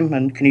much of him,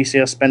 and can you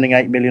see us spending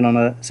 $8 million on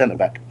a centre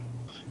back?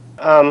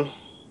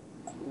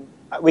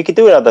 We could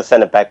do another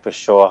centre back for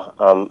sure,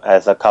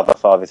 as a cover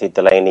for obviously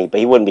Delaney, but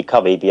he wouldn't be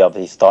covered; he'd be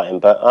obviously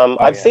starting. But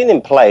I've seen him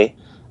play.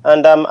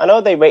 And I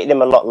know they rated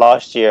him a lot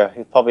last year.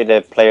 He's probably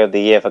the player of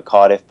the year for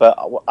Cardiff. But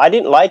I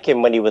didn't like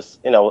him when he was,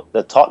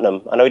 the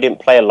Tottenham. I know he didn't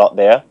play a lot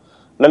there.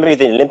 Remember, he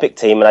was in the Olympic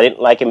team, and I didn't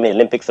like him in the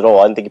Olympics at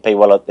all. I didn't think he played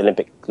well at the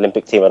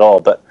Olympic team at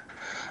all. But,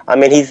 I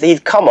mean, he's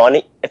come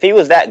on. If he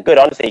was that good,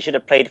 honestly, he should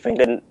have played for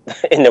England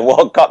in the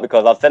World Cup,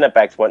 because our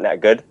centre-backs weren't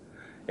that good,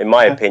 in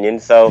my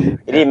opinion. So he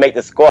didn't make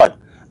the squad.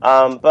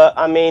 But,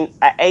 I mean,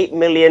 at $8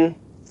 million,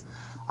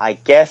 I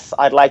guess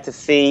I'd like to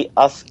see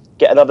us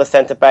get another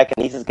centre back,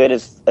 and he's as good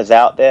as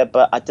out there.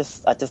 But I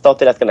just don't think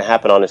that's going to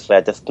happen. Honestly,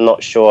 I'm just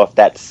not sure if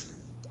that's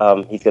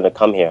he's going to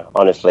come here.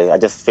 Honestly, I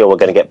just feel we're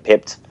going to get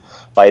pipped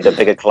by either a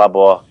bigger club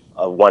or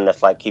one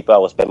that's like Keeper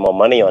will spend more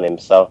money on him.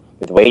 So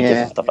with wages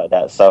and stuff like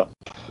that. So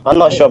I'm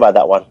not sure about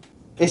that one.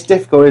 It's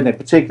difficult, isn't it?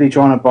 Particularly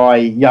trying to buy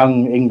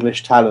young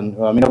English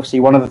talent. I mean, obviously,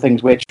 one of the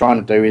things we're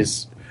trying to do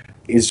is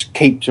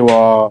keep to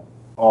our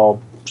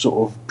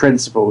sort of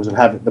principles of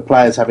having the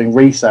players having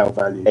resale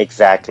value.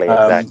 Exactly.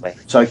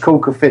 So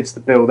Kulka fits the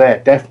bill there,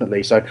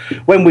 definitely. So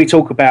when we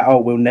talk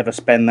about we'll never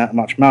spend that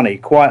much money,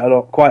 quite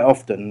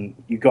often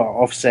you've got to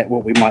offset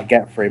what we might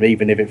get for him,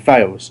 even if it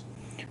fails.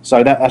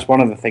 So that's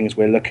one of the things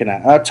we're looking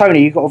at.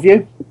 Tony, you got a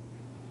view?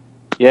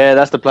 Yeah,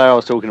 that's the player I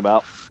was talking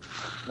about.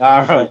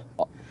 All right.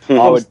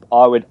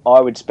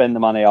 I would spend the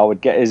money. I would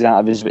get his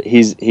out of his.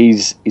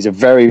 He's a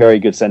very, very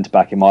good centre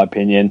back in my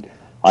opinion.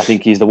 I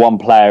think he's the one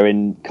player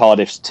in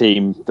Cardiff's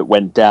team that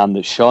went down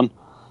that shone.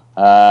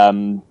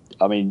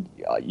 I mean,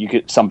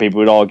 some people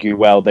would argue,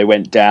 well, they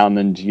went down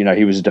and,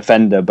 he was a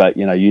defender, but,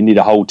 you need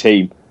a whole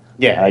team.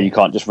 Yeah. You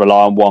can't just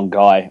rely on one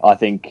guy. I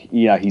think,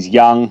 he's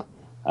young.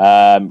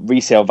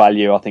 Resale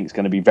value, I think, is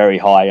going to be very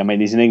high. I mean,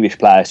 he's an English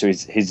player, so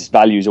his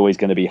value is always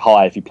going to be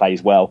high if he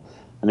plays well.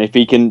 And if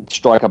he can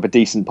strike up a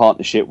decent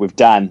partnership with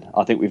Dan,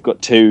 I think we've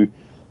got two,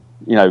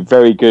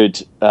 very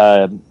good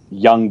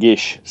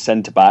youngish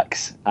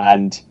centre-backs,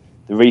 and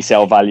the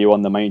resale value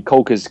on them. I mean,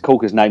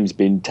 Colker's name's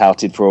been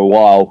touted for a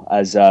while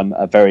as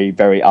a very,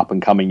 very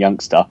up-and-coming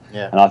youngster.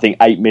 Yeah. And I think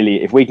 8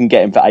 million, if we can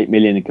get him for 8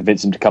 million and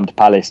convince him to come to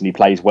Palace and he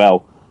plays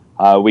well,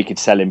 we could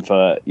sell him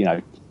for,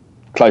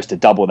 close to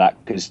double that,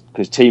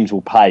 because teams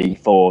will pay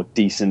for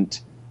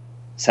decent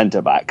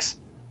centre-backs,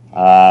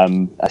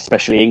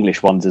 especially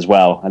English ones as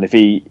well. And if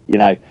he,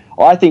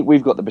 I think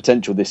we've got the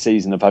potential this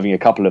season of having a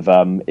couple of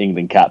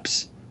England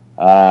caps.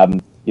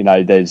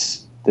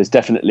 There's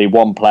definitely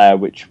one player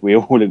which we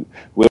all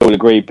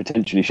agree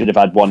potentially should have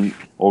had one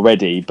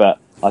already. But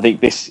I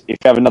think if we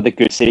have another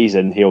good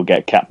season, he'll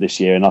get capped this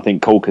year. And I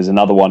think Colker's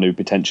another one who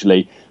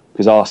potentially,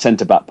 because our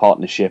centre-back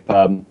partnership,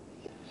 I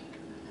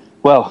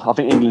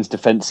think England's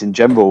defence in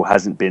general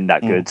hasn't been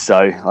that good. So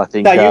I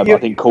think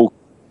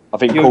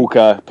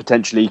Colker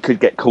potentially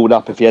could get called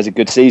up if he has a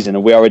good season.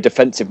 And we are a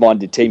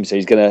defensive-minded team, so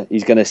he's gonna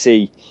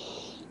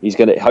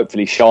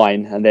hopefully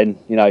shine, and then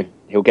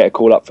he'll get a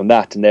call up from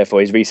that, and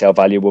therefore his resale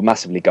value will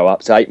massively go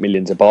up. So 8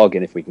 million's a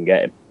bargain if we can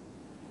get him.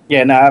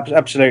 Yeah, no,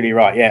 absolutely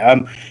right.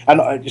 Yeah, and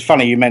it's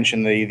funny you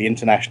mentioned the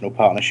international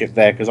partnership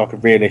there, because I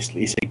could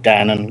realistically see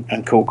Dan and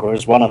Colker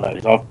as one of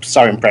those. I'm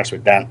so impressed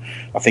with Dan.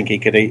 I think he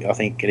could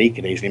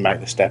easily make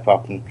the step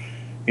up, and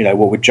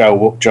what with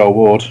Joel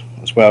Ward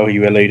as well, who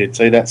you alluded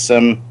to. That's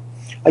I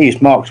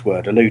used Mark's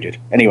word, alluded.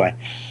 Anyway,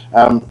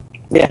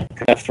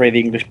 could have three of the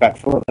English back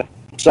four there.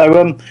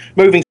 So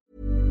moving.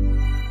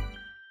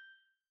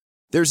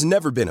 There's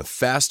never been a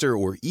faster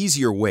or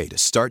easier way to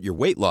start your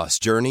weight loss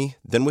journey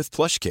than with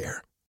PlushCare.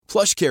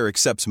 PlushCare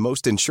accepts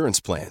most insurance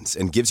plans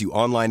and gives you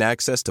online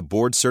access to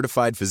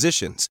board-certified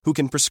physicians who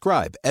can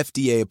prescribe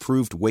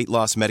FDA-approved weight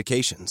loss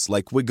medications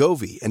like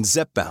Wegovy and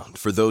Zepbound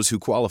for those who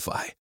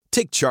qualify.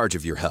 Take charge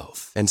of your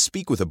health and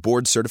speak with a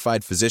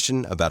board-certified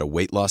physician about a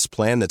weight loss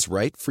plan that's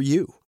right for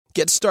you.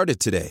 Get started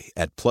today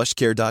at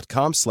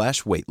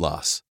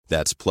plushcare.com/weightloss.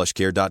 That's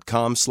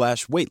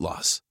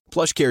plushcare.com/weightloss.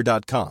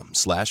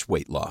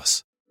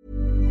 plushcare.com/weightloss.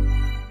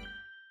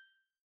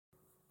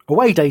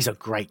 Away days are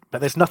great,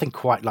 but there's nothing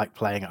quite like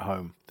playing at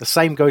home. The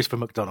same goes for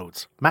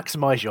McDonald's.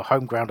 Maximise your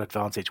home ground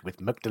advantage with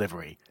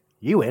McDelivery.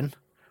 You in?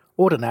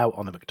 Order now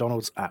on the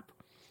McDonald's app.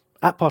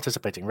 At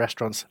participating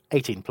restaurants,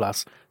 18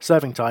 plus,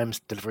 serving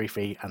times, delivery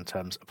fee and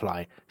terms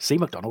apply. See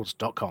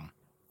mcdonalds.com.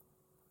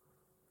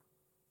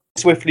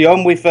 Swiftly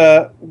on with,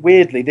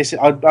 weirdly,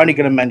 I'm only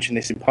going to mention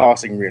this in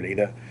passing really,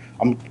 that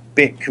I'm a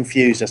bit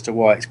confused as to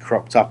why it's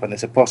cropped up, and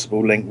there's a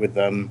possible link with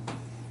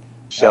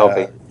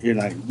Shelvey.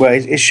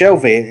 It's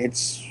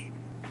Shelvey.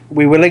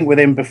 We were linked with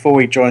him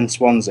before he joined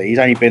Swansea. He's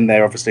only been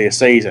there obviously a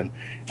season,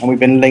 and we've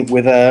been linked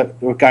with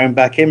we're going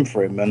back in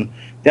for him. And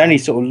the only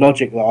sort of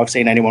logic that I've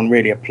seen anyone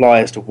really apply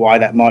as to why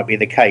that might be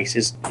the case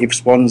is if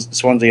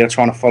Swansea are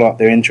trying to follow up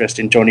their interest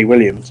in Johnny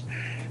Williams,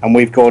 and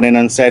we've gone in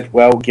and said,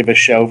 well, give us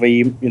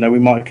Shelvey, we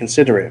might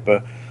consider it,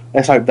 but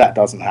let's hope that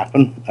doesn't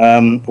happen.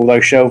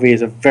 Although Shelvey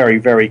is a very,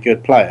 very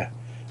good player.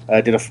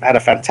 Had a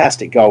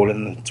fantastic goal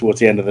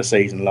towards the end of the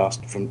season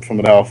from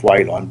the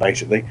halfway line,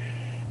 basically.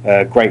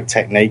 Great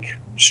technique,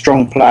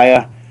 strong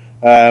player.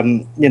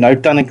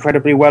 Done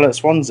incredibly well at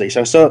Swansea.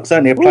 So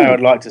certainly a player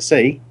I'd like to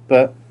see.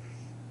 But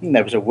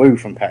there was a woo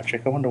from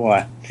Patrick. I wonder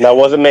why. No, it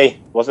wasn't me.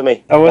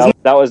 Oh, wasn't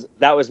it? That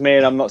was me,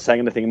 and I'm not saying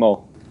anything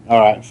more. All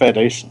right, fair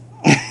dues.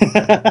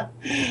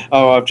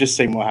 I've just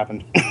seen what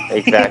happened.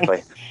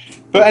 Exactly.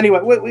 But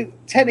anyway,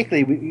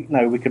 technically,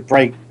 we could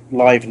break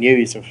live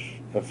news of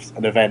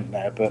an event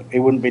there, but it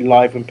wouldn't be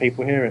live when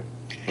people hear it.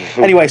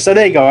 Anyway, so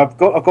there you go. I've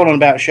gone on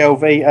about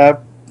Shelvey.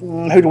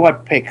 Who do I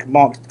pick?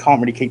 Mark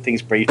can't really keep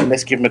things brief, and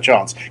let's give him a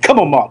chance. Come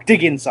on, Mark,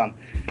 dig in, son.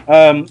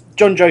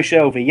 John Joe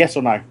Shelvey, yes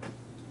or no?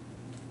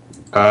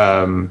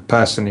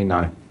 Personally,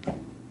 no.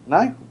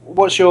 No?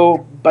 What's your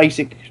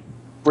basic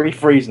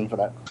brief reason for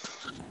that?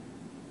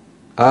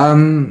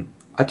 I'm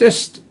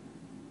just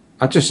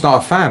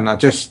not a fan.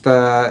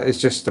 It's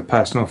just a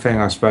personal thing,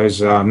 I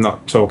suppose. I'm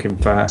not talking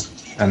for,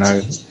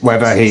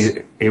 whether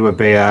he would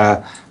be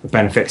a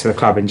benefit to the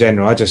club in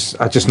general. I'm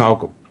just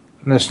not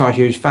a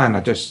huge fan.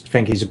 I just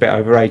think he's a bit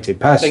overrated.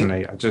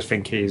 Personally, I just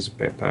think he's a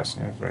bit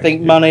personally overrated.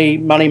 Think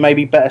money may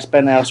be better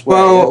spent elsewhere.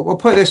 Well, we'll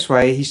put it this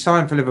way: he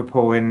signed for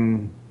Liverpool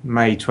in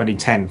May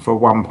 2010 for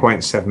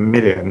 1.7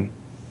 million,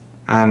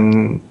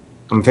 and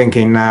I'm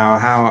thinking now,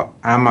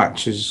 how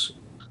much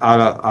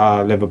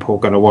are Liverpool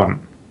going to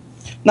want?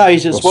 No,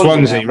 he's at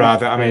Swansea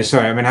rather. How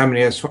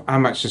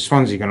much is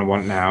Swansea going to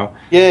want now?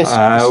 Yes.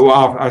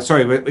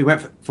 We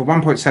went for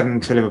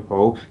 1.7 to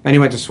Liverpool. Then he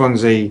went to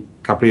Swansea a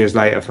couple of years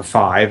later for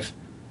 5,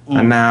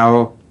 and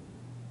now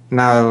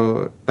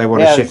now they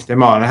want to shift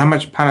him on. How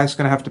much Palace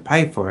going to have to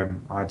pay for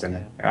him? I don't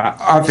know.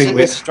 I think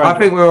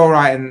we're all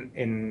right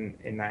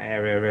in that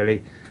area,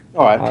 really.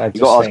 All right.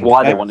 You got to ask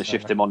why they want to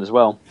shift him on as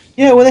well.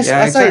 Yeah, well,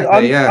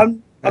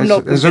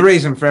 there's a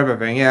reason for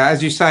everything. Yeah,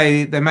 as you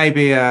say, there may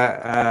be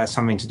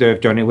something to do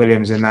with Johnny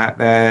Williams in that.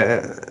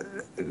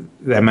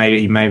 There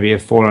may be a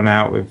falling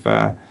out with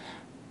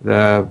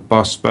the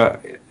boss,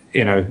 but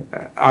you know,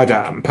 I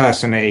don't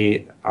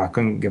personally. I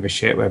couldn't give a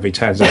shit whether he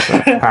turns up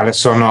at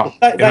Palace or not.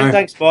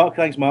 Thanks, Mark.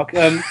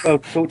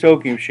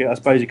 Talking of shit, I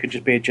suppose it could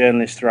just be a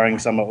journalist throwing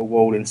some at a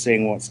wall and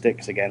seeing what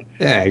sticks again.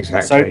 Yeah,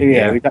 exactly. So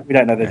we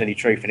don't know there's any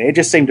truth in it. It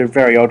just seemed a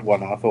very odd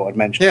one. I thought I'd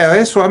mention. Yeah,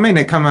 that's what I mean.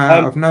 It come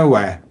out of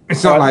nowhere.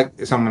 It's not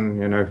like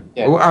someone, you know.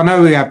 Yeah. Well, I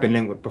know we have been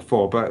linked with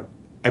before, but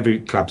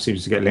every club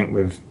seems to get linked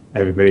with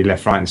everybody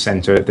left, right, and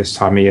centre at this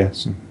time of year.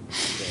 So. Yeah,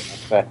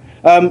 that's fair.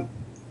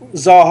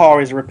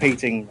 Zaha is a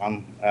repeating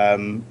one.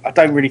 I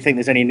don't really think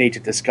there's any need to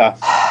discuss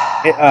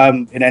it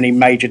in any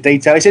major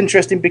detail. It's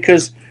interesting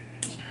because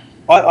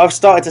I've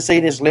started to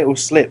see this little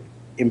slip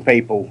in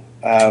people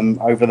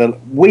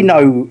we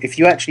know, if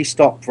you actually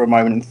stop for a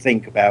moment and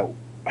think about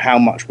how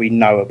much we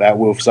know about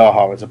Wilf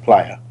Zaha as a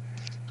player,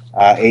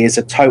 it is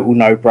a total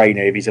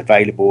no-brainer if he's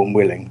available and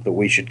willing that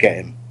we should get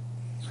him.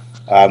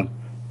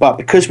 But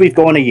because we've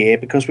gone a year,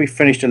 because we've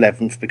finished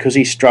 11th, because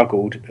he's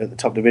struggled at the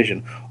top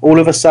division, all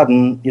of a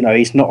sudden, you know,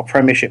 he's not a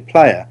Premiership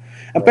player.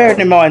 And bearing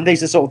in mind,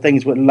 these are sort of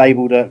things that were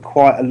labelled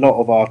quite a lot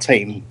of our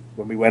team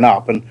when we went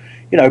up. And,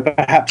 you know,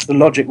 perhaps the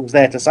logic was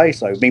there to say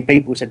so. I mean,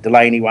 people said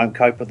Delaney won't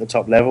cope at the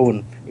top level,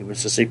 and he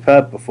was a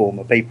superb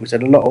performer. People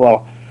said a lot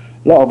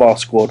of our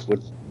squad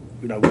would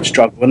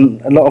struggle,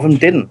 and a lot of them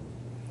didn't.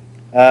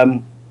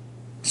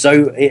 So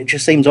it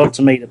just seems odd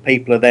to me that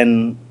people are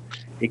then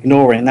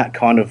ignoring that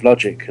kind of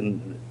logic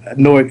and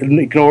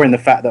ignoring the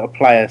fact that a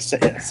player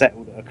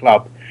settled at a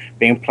club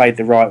being played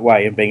the right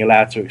way and being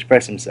allowed to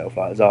express himself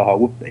like Zaha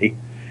would be.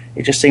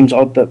 It just seems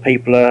odd that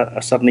people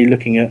are suddenly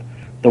looking at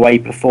the way he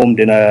performed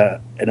in a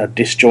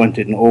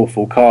disjointed and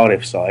awful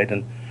Cardiff side,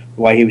 and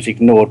the way he was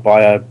ignored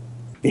by a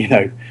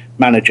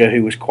manager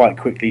who was quite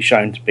quickly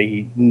shown to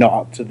be not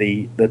up to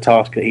the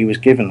task that he was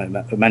given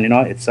at Man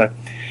United. So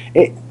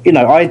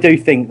I do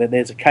think that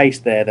there's a case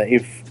there that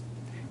if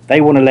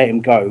they want to let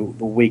him go,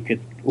 we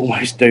could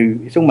almost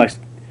do. It's almost,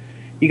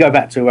 you go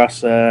back to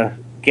us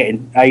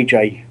getting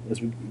AJ as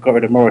we got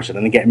rid of Morrison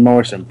and then getting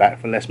Morrison back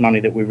for less money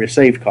that we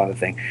received, kind of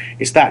thing.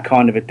 It's that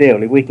kind of a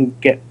deal. If we can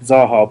get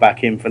Zaha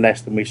back in for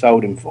less than we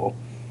sold him for,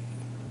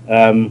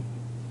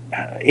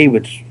 he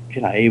would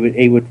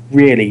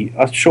really.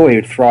 I'm sure he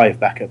would thrive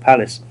back at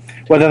Palace.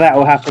 Whether that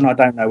will happen, I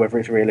don't know. Whether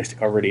it's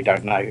realistic, I really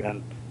don't know,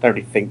 and don't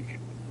really think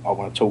I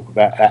want to talk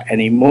about that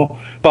anymore.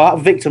 But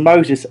Victor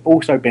Moses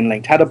also been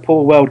linked. Had a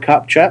poor World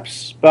Cup,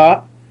 chaps,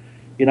 but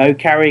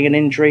carrying an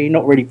injury,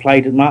 not really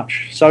played as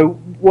much. So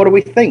what do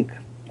we think?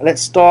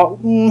 Let's start.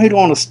 Who do I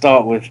want to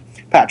start with?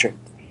 Patrick.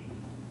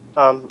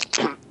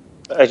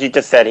 As you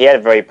just said, he had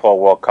a very poor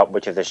World Cup,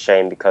 which is a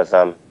shame because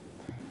I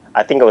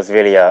think it was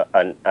really a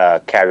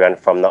carry-on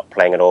from not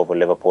playing at all with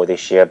Liverpool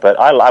this year. But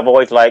I've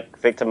always liked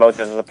Victor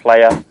Moses as a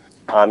player.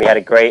 He had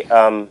a great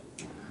African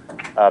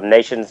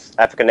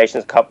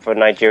Nations Cup for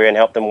Nigeria and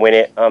helped them win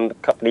it a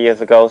couple of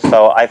years ago.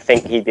 So I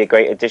think he'd be a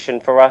great addition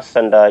for us.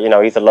 And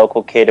he's a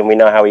local kid, and we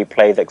know how he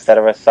plays,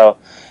 etc. So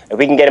if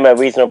we can get him at a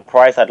reasonable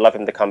price, I'd love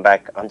him to come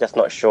back. I'm just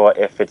not sure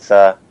if it's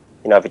if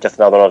it's just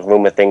another one of those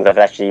rumor things that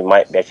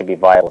might actually be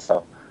viable.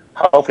 So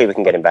hopefully we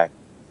can get him back.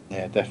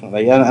 Yeah,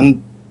 definitely.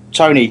 And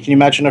Tony, can you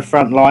imagine a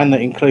front line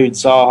that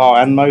includes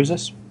Zaha and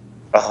Moses?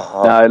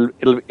 No,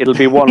 it'll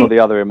be one or the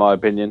other, in my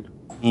opinion.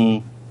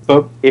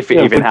 But if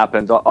it even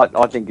happens,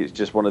 I think it's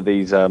just one of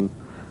these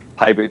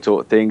payback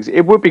sort of things.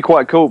 It would be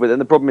quite cool, but then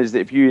the problem is that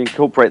if you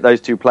incorporate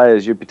those two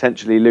players, you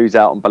potentially lose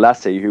out on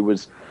Balassi, who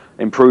was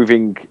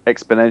improving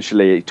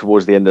exponentially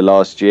towards the end of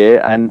last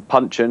year, and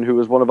Punchin, who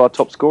was one of our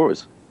top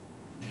scorers.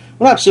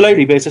 Well,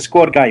 absolutely, but it's a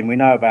squad game. We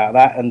know about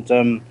that,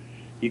 and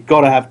you've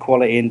got to have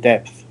quality in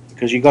depth,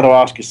 because you've got to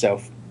ask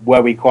yourself,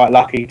 were we quite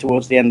lucky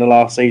towards the end of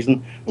last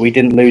season? We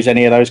didn't lose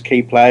any of those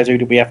key players. Who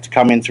did we have to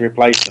come in to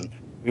replace them?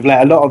 We've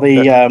let a lot of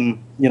the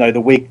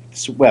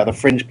the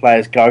fringe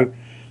players go,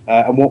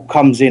 and what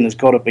comes in has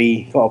got to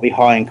be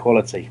high in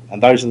quality.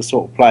 And those are the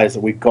sort of players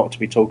that we've got to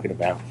be talking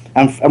about,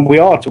 and we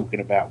are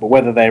talking about. But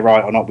whether they're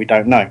right or not, we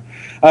don't know.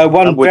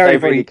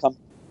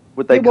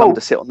 Would they come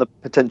to sit on the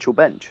potential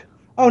bench?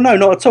 Oh no,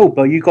 not at all.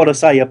 But you've got to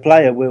say a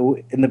player will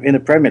in the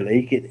Premier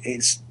League.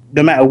 It's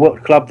no matter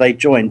what club they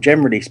join.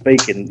 Generally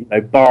speaking,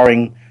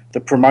 barring the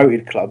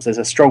promoted clubs, there's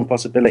a strong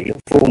possibility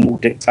the form will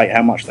dictate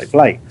how much they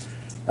play.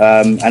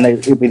 And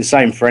it'll be the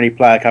same for any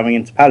player coming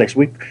into Palace.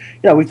 We've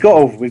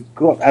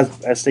got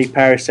as Steve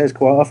Parrish says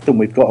quite often,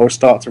 we've got to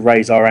start to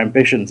raise our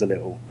ambitions a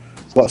little.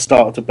 We've got to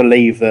start to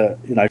believe that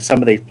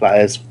some of these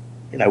players,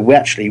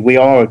 we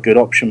are a good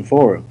option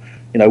for them.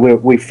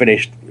 We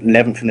finished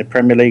 11th in the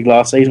Premier League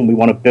last season. We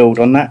want to build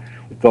on that.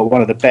 We've got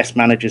one of the best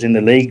managers in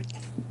the league.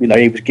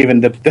 He was given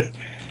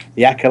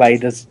the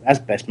accolade as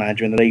best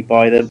manager in the league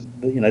by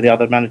the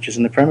other managers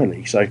in the Premier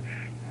League. So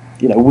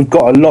we've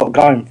got a lot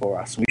going for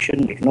us. We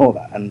shouldn't ignore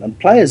that. And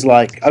players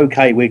like,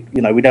 okay,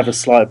 we'd have a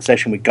slight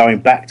obsession with going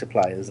back to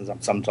players,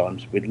 and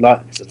sometimes we'd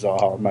like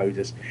Zaha and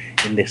Moses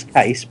in this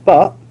case.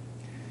 But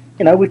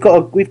we've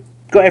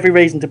got every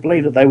reason to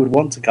believe that they would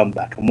want to come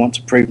back and want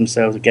to prove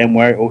themselves again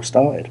where it all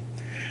started.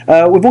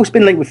 We've also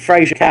been linked with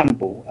Fraser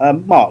Campbell.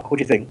 Mark, what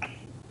do you think?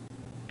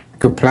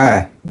 Good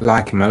player,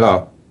 like him a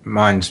lot.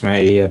 Reminds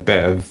me a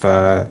bit of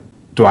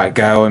Dwight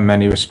Gale in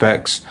many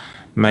respects.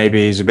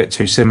 Maybe he's a bit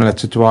too similar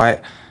to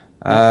Dwight.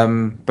 But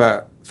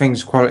I think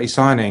it's a quality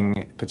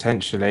signing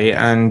potentially,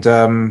 and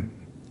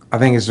I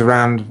think it's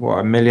around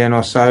 $1 million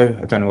or so.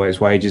 I don't know what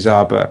his wages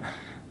are, but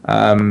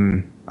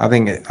I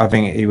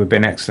think he would be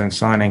an excellent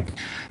signing.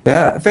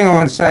 The thing I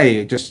want to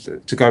say, just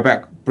to go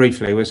back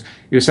briefly, was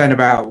you were saying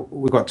about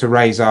we've got to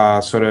raise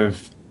our sort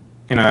of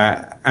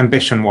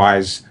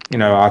ambition-wise,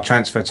 our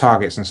transfer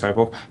targets and so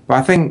forth.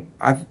 But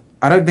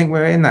I don't think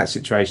we're in that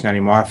situation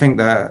anymore. I think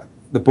that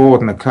the board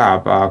and the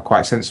club are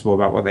quite sensible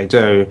about what they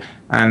do,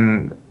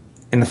 and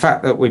in the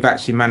fact that we've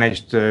actually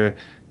managed to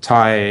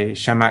tie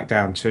Shamak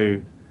down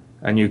to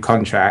a new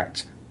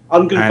contract,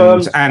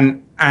 unconfirmed,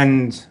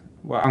 and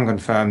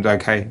unconfirmed,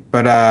 okay,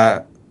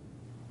 but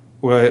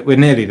we're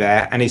nearly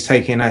there, and he's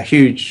taking a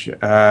huge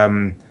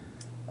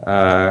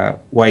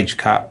wage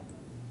cut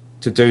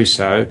to do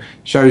so.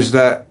 Shows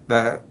that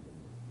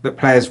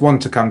players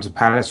want to come to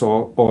Palace,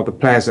 or the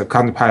players that have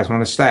come to Palace want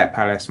to stay at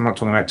Palace. I'm not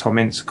talking about Tom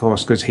Ince, of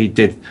course, because he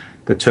did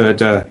the Tour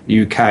de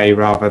UK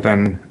rather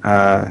than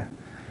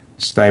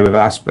stay with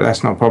us, but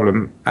that's not a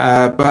problem.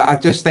 But I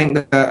just think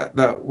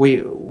that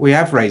we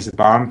have raised the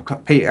bar,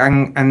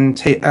 and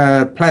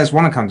players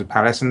want to come to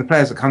Palace, and the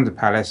players that come to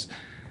Palace,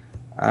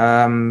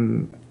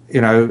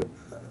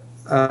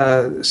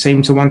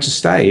 seem to want to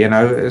stay.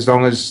 As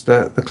long as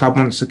the club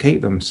wants to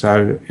keep them.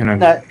 So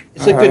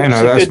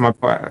that's my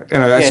point.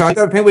 So I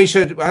don't think we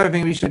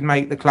should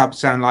make the club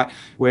sound like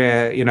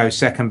we're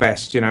second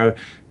best,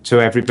 to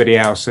everybody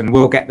else, and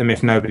we'll get them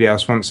if nobody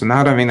else wants them.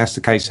 I don't think that's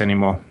the case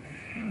anymore.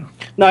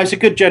 No, it's a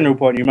good general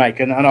point you make,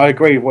 and I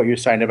agree with what you're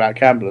saying about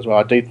Campbell as well.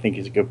 I do think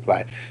he's a good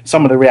player.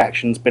 Some of the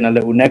reaction's been a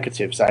little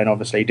negative, saying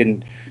obviously he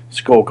didn't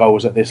score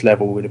goals at this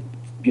level with,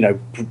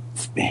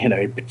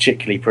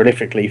 particularly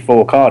prolifically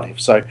for Cardiff.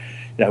 So,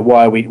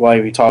 why are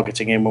we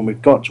targeting him when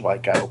we've got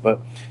Dwight Gale? But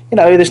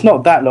it's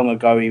not that long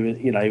ago he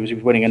was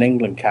winning an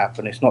England cap,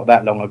 and it's not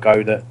that long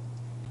ago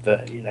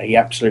that he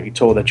absolutely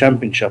tore the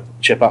championship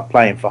up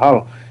playing for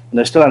Hull. And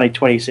they're still only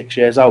 26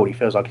 years old. He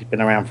feels like he's been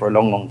around for a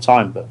long, long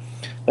time, but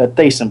a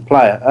decent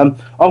player. I'm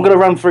going to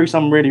run through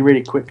some really,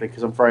 really quickly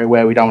because I'm very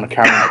aware we don't want to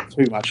carry on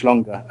too much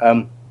longer.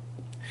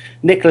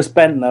 Nicholas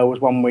Bentner was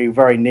one we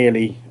very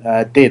nearly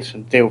did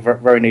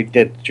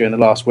during the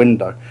last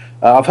window.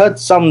 I've heard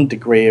some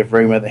degree of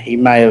rumour that he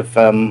may have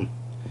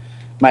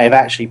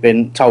actually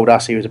been told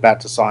us he was about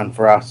to sign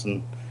for us,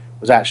 and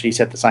was actually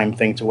said the same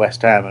thing to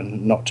West Ham,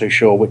 and not too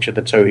sure which of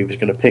the two he was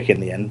going to pick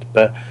in the end.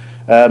 But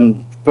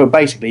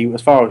basically,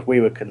 as far as we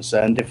were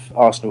concerned, if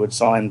Arsenal had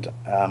signed,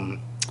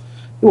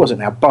 who was it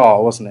now?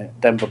 Barr, wasn't it?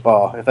 Denver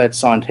Barr. If they'd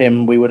signed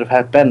him, we would have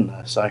had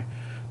Bentner. So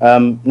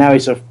now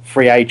he's a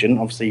free agent,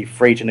 obviously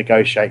free to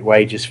negotiate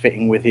wages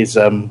fitting with his,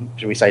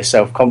 should we say,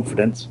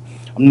 self-confidence.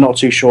 I'm not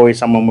too sure he's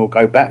someone we'll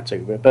go back to.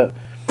 But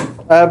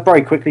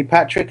very quickly,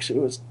 Patrick,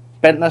 was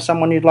Bentner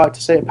someone you'd like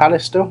to see at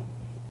Palace still?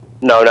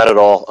 No, not at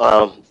all.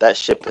 That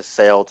ship has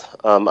sailed.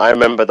 I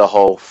remember the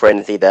whole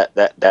frenzy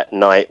that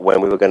night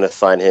when we were going to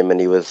sign him, and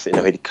he was,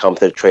 he'd come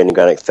to the training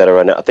ground, etc.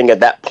 And I think at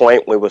that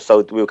point we were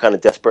kind of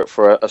desperate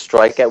for a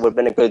striker. It would have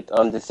been a good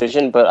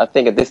decision, but I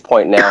think at this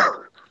point now,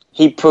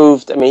 he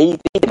proved. I mean,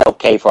 he did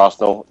okay for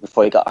Arsenal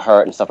before he got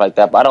hurt and stuff like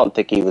that. But I don't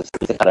think he's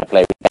the kind of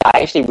player. I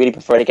actually really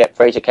prefer to get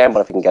Fraser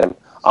Campbell if we can get him.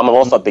 I'm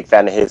also a big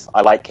fan of his.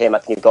 I like him. I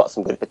think he's got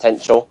some good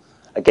potential.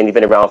 Again, he's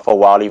been around for a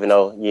while, even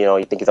though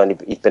you think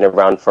he's been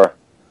around for.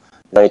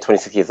 Only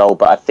 26 years old,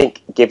 but I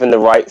think given the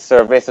right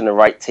service and the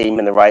right team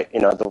and the right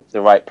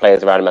the right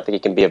players around him, I think he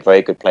can be a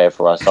very good player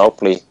for us. So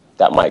hopefully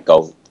that might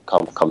come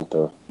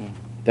through.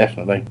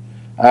 Definitely.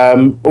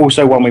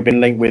 Also, one we've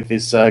been linked with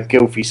is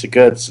Gylfi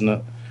Sigurdsson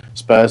at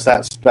Spurs.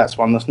 That's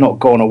one that's not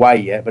gone away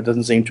yet, but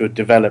doesn't seem to have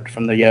developed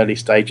from the early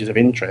stages of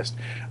interest.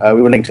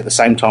 We were linked at the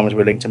same time as we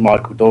were linked to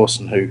Michael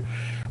Dawson, who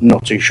I'm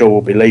not too sure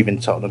will be leaving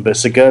Tottenham. But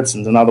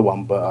Sigurdsson's another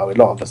one. But a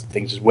lot of the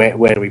things is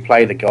where do we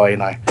play the guy?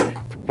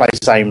 Play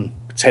the same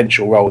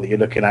potential role that you're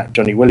looking at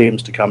Johnny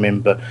Williams to come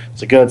in, but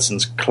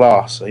Sigurdsson's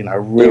class,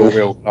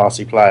 real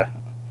classy player.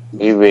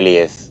 He really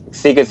is.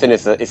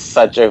 Sigurdsson is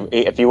such a.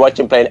 If you watch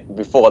him play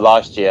before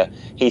last year,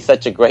 he's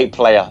such a great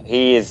player.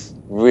 He is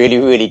really,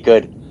 really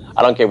good.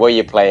 I don't care where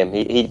you play him.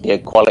 He'd be a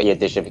quality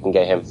addition if you can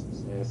get him.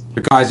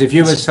 But guys, if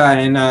you were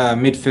saying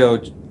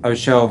midfield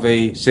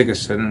O'Shelvey,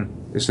 Sigurdsson,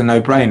 it's a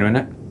no-brainer, isn't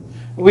it?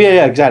 Well,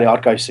 yeah, exactly.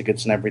 I'd go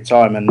Sigurdsson every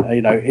time, and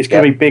it's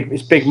going to be big.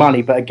 It's big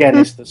money, but again,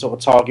 it's the sort of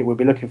target we'll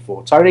be looking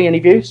for. Tony, any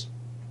views?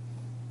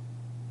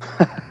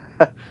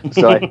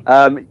 Sorry.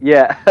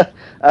 Yeah.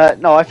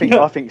 No, I think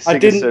Sigurdsson. I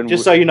didn't.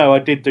 Just so you know, I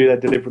did do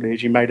that deliberately,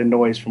 as you made a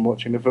noise from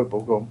watching the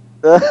football. Go on.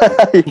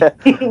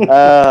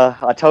 Yeah.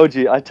 I told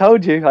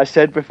you. I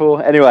said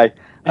before. Anyway.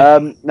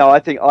 No, I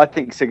think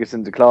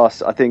Sigurdsson's a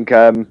class. I think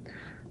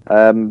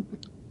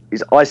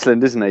he's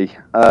Iceland, isn't he?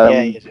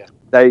 Yeah, he is. Yeah.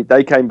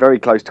 They came very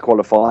close to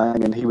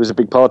qualifying, and he was a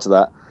big part of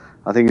that.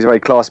 I think he's a very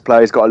class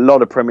player. He's got a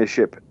lot of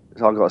Premiership.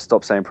 So I've got to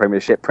stop saying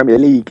Premiership. Premier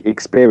League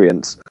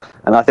experience,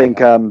 and I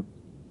think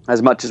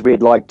as much as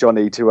we'd like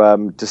Johnny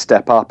to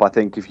step up, I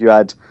think if you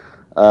had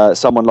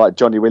someone like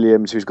Johnny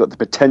Williams, who's got the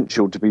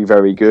potential to be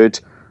very good,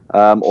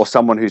 or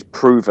someone who's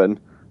proven.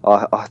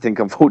 I think,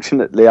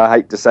 unfortunately, I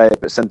hate to say it,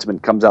 but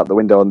sentiment comes out the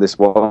window on this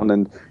one,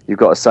 and you've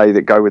got to say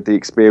that go with the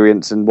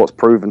experience and what's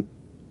proven.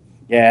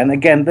 Yeah, and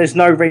again, there's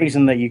no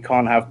reason that you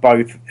can't have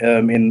both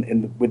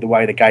with the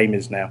way the game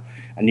is now.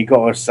 And you've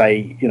got to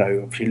say,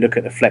 if you look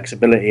at the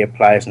flexibility of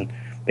players and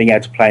being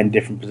able to play in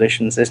different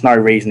positions, there's no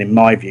reason, in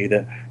my view,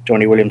 that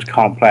Johnny Williams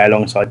can't play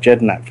alongside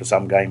Jedinak for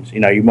some games.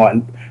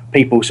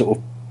 People sort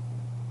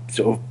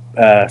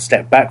of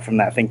step back from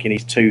that, thinking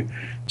he's too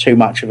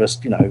much of a,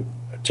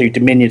 too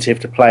diminutive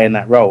to play in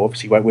that role.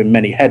 Obviously, he won't win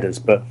many headers,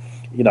 but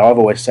I've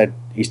always said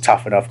he's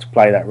tough enough to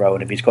play that role.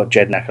 And if he's got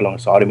Jedinak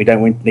alongside him, we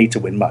don't need to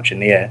win much in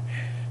the air.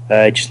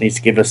 He just needs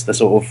to give us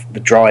the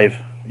drive,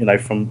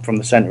 from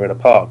the centre of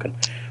the park. And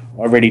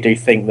I really do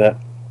think that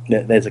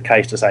there's a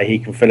case to say he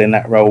can fill in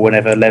that role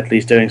whenever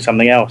Ledley's doing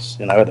something else.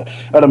 At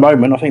the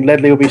moment, I think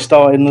Ledley will be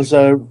starting as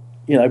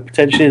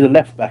potentially as a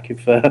left back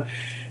if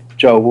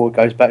Joel Ward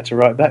goes back to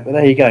right back. But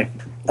there you go.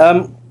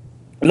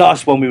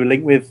 Last one we were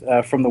linked with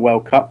from the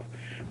World Cup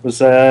was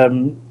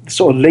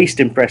sort of least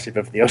impressive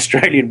of the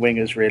Australian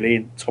wingers,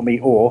 really, Tommy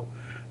Orr.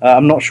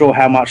 I'm not sure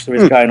how much there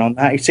is going on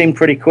that. He seemed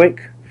pretty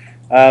quick,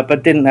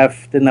 but didn't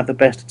have the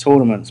best of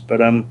tournaments.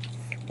 But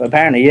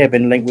apparently,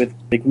 been linked with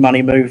big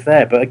money move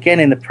there. But again,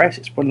 in the press,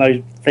 it's one of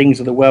those things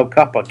of the World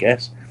Cup, I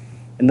guess,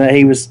 in that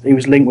he was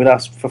linked with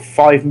us for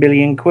 £5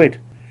 million.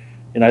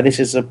 This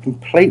is a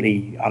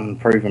completely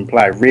unproven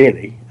player,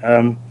 really.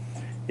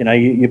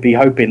 You'd be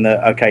hoping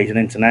that, okay, he's an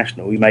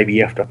international. Maybe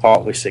you have to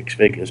part with six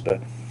figures,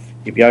 but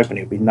you'd be hoping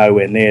he'd be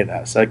nowhere near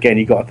that. So again,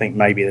 you've got to think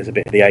maybe there's a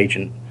bit of the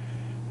agent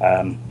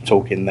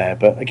talk in there.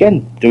 But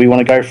again, do we want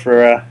to go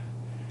for a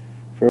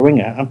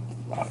winger?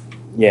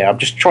 I'm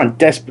just trying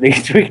desperately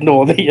to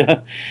ignore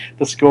the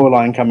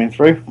scoreline coming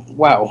through.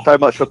 Wow. So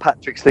much for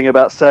Patrick's thing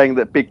about saying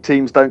that big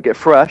teams don't get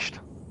thrashed.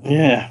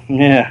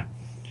 Yeah.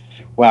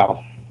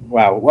 Wow.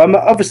 Well,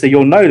 obviously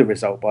you'll know the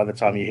result by the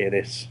time you hear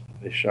this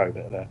show,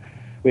 but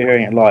we're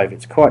hearing it live.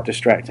 It's quite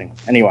distracting.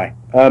 Anyway,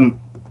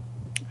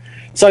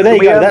 so there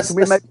you go.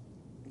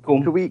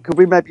 Could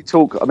we maybe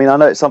talk? I mean, I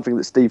know it's something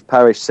that Steve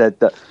Parish said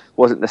that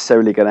wasn't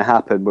necessarily going to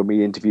happen when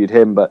we interviewed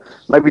him, but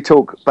maybe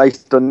talk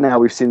based on now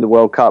we've seen the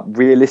World Cup,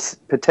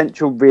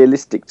 potential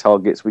realistic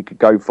targets we could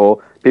go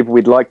for, people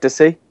we'd like to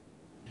see.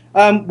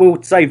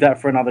 We'll save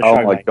that for another show.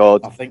 Oh my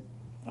God! I think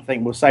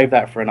we'll save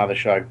that for another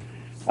show.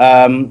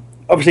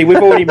 Obviously,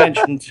 we've already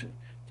mentioned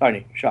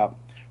Tony. Shut up.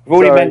 We've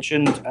already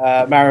mentioned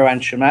Marouane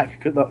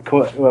Chamakh.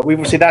 We've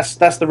obviously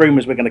that's the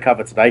rumours we're going to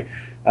cover today.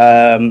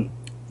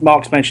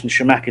 Mark's mentioned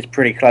Chamakh is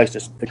pretty close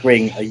to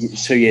agreeing a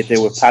 2-year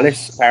deal with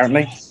Palace,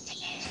 apparently.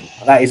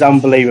 That is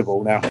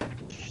unbelievable. Now,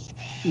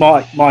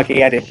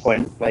 Mikey, edit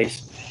point,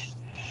 please.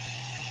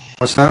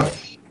 What's that?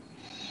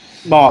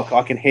 Mark,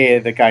 I can hear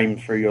the game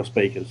through your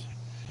speakers.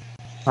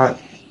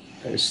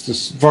 It's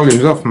just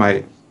volume's off,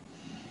 mate.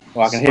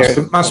 Well, I can hear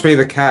it. Must be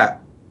the cat.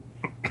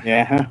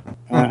 Yeah.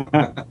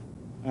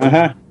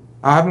 I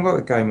haven't got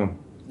the game on.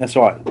 That's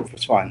right.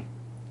 It's fine.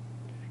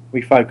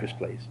 We focus,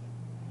 please.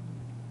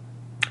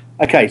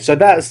 Okay, so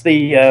that's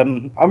the.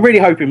 I'm really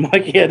hoping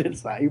Mikey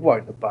edits that. He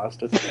won't, the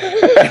bastard.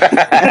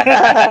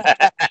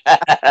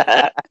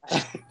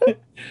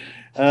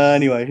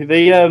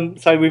 Anyway,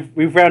 so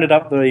we've rounded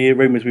up the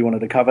rumours we wanted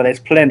to cover. There's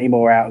plenty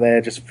more out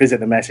there. Just visit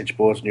the message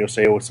boards and you'll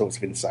see all sorts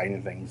of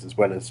insane things, as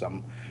well as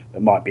some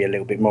that might be a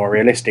little bit more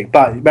realistic.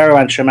 But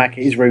Marouane Chamakh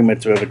is rumoured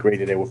to have agreed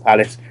to deal with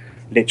Palace.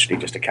 Literally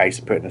just a case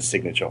of putting a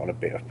signature on a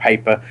bit of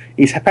paper.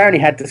 He's apparently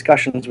had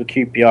discussions with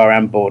QPR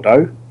and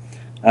Bordeaux.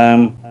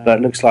 But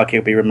it looks like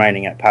he'll be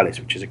remaining at Palace,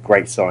 which is a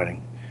great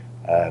signing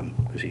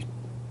because he's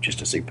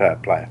just a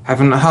superb player.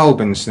 Haven't Hull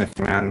been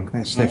sniffing around?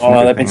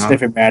 They've been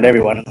sniffing around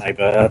everyone, haven't they?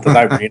 But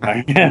I don't really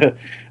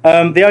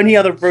know. The only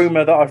other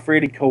rumour that I've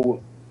really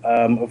caught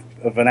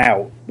of an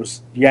out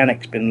was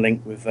Yannick's been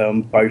linked with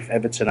both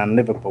Everton and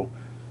Liverpool.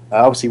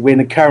 Obviously,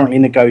 we're currently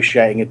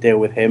negotiating a deal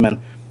with him, and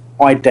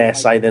I dare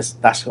say that's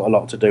got a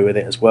lot to do with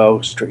it as well.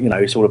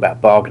 It's all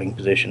about bargaining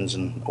positions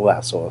and all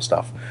that sort of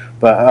stuff.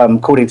 But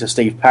according to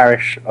Steve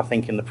Parish, I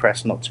think in the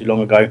press not too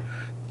long ago,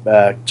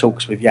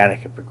 talks with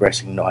Yannick are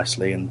progressing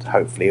nicely, and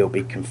hopefully he'll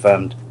be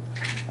confirmed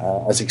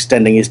as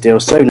extending his deal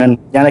soon. And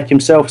Yannick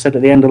himself said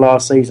at the end of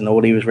last season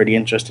all he was really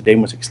interested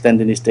in was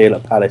extending his deal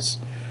at Palace.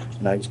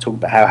 He's talking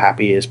about how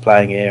happy he is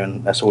playing here,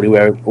 and that's all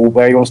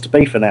where he wants to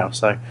be for now.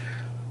 So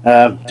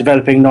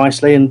developing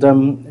nicely, and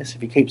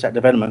if he keeps that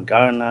development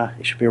going,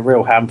 it should be a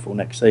real handful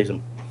next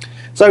season.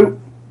 So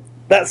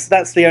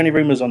that's the only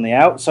rumours on the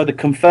out. So the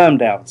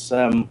confirmed outs,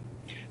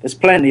 there's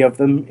plenty of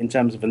them in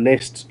terms of a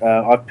list.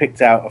 I've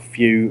picked out a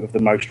few of the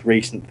most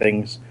recent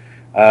things.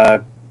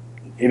 If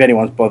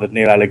anyone's bothered,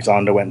 Neil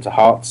Alexander went to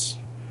Hearts.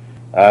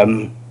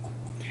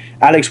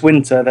 Alex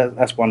Winter,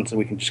 that's one so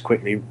we can just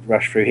quickly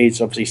rush through. He's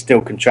obviously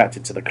still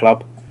contracted to the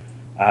club.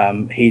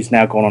 He's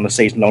now gone on a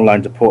season on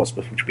loan to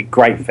Portsmouth, which would be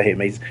great for him.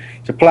 He's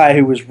a player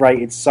who was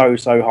rated so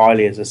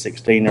highly as a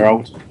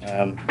 16-year-old.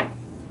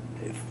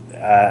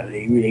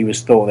 He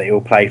was thought that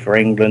he'll play for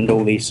England,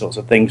 all these sorts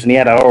of things, and he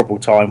had a horrible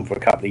time for a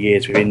couple of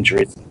years with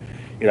injuries,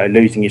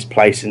 losing his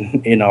place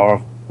in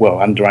our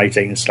under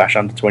 18s /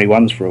 under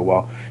 21s for a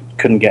while.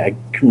 Couldn't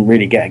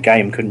really get a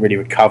game, couldn't really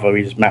recover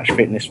his match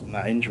fitness from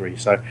that injury.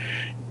 So,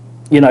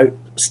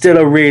 still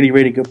a really,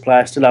 really good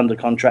player, still under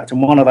contract,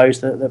 and one of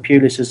those that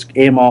Pulis has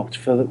earmarked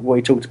for what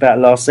he talked about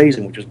last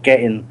season, which was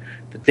getting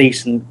the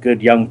decent,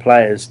 good young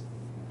players,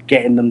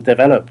 getting them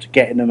developed,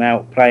 getting them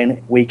out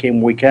playing week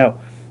in, week out.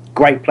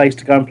 Great place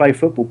to go and play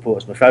football,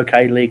 Portsmouth.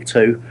 Okay, League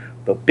Two,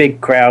 but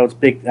big crowds,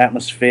 big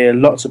atmosphere,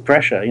 lots of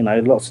pressure.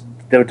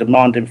 They're a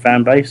demanding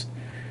fan base.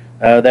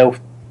 They'll,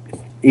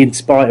 in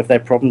spite of their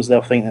problems,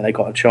 they'll think that they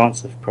got a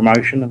chance of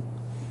promotion. And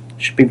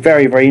it should be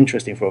very, very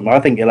interesting for them.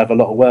 I think he'll have a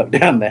lot of work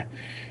down there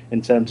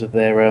in terms of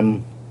their,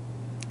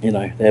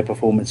 their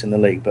performance in the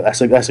league. But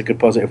that's a good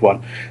positive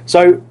one.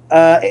 So,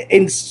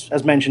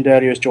 as mentioned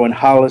earlier, has joined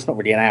Hull. It's not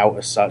really an out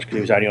as such because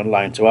he was only on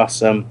loan to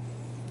us.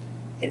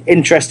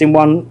 Interesting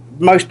one.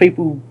 Most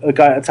people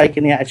are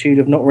taking the attitude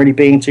of not really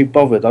being too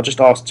bothered. I'll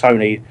just ask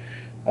Tony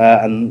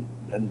and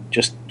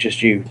just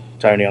you,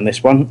 Tony, on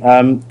this one.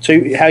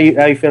 How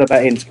you feel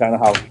about Ince going to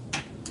Hull?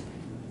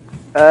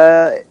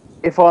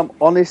 If I'm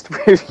honest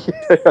with you,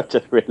 I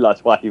just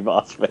realised why you've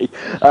asked me.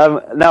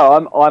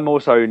 No, I'm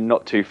also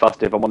not too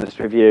fussed, if I'm honest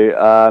with you.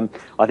 I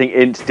think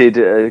Ince did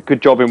a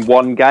good job in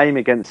one game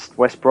against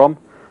West Brom,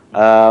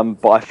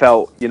 but I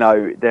felt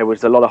there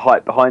was a lot of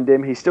hype behind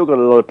him. He's still got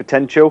a lot of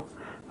potential.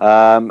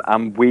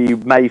 And we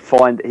may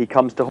find that he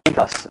comes to haunt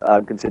us,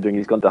 considering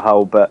he's gone to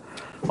Hull. But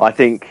I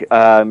think,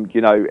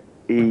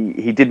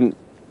 he didn't,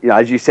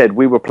 as you said,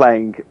 we were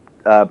playing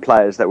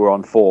players that were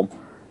on form,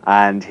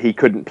 and he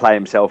couldn't play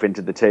himself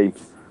into the team.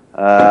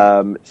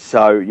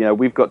 So,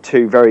 we've got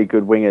two very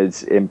good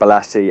wingers in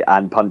Balassi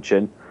and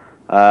Punchin.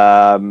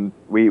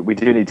 We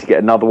do need to get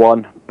another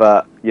one,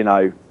 but,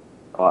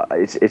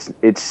 it's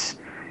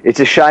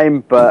a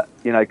shame, but,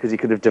 because he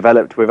could have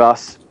developed with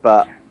us.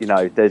 But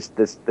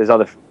there's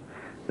other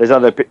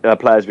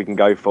players we can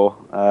go for.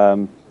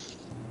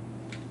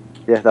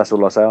 That's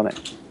all I'll say on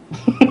it.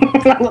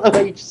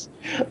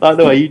 Like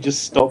the way you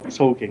just stopped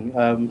talking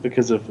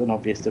because of an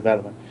obvious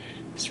development.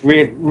 It's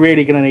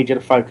really going to need you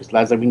to focus,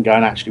 lads. I've been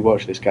going to actually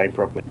watch this game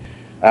properly.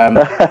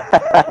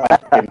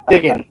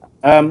 Dig in.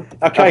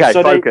 Okay,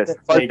 so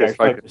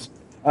focus.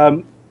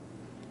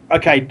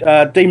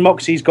 Dean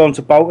Moxey's gone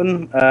to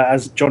Bolton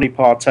as Johnny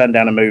Parr turned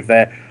down a move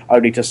there,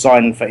 only to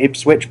sign for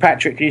Ipswich.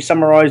 Patrick, can you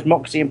summarise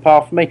Moxey and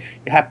Parr for me?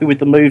 You happy with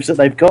the moves that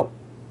they've got?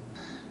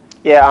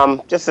 Yeah,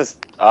 just as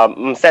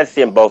I'm sad to see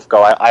them both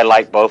go. I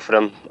like both of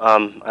them.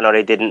 I know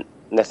they didn't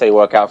necessarily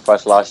work out for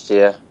us last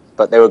year,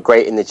 but they were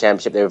great in the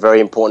Championship. They were very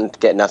important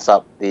getting us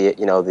up the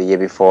year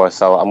before.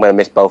 So I'm going to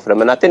miss both of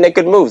them, and I think they're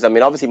good moves. I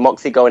mean, obviously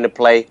Moxey going to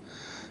play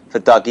for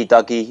Dougie.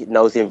 Dougie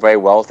knows him very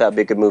well, so that would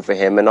be a good move for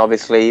him. And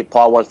obviously,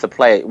 Parr wants to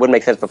play. It wouldn't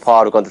make sense for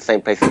Parr to go to the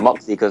same place as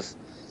Moxey because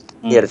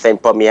he had the same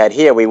problem he had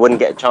here. We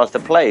wouldn't get a chance to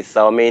play.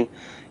 So, I mean,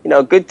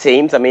 good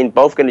teams. I mean,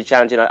 both going to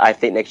challenge, I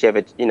think, next year,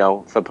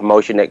 for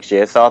promotion next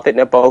year. So I think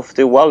they'll both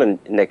do well in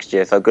next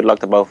year. So good luck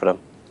to both of them.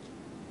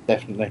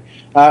 Definitely.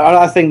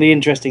 I think the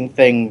interesting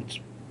thing,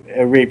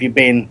 if you've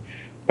been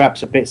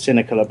perhaps a bit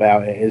cynical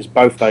about it, is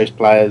both those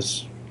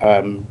players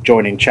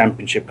joining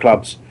Championship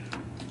clubs,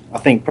 I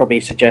think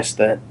probably suggests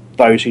that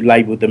those who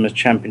labelled them as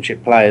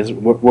Championship players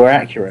were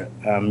accurate.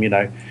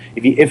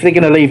 If they're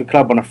going to leave a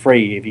club on a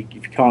free, if you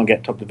can't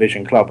get top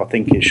division club, I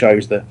think it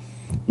shows that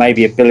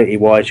maybe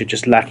ability-wise you're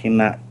just lacking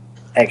that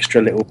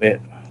extra little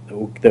bit that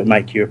will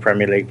make you a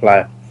Premier League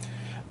player.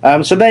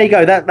 So there you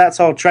go. That's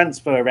our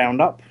transfer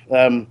roundup.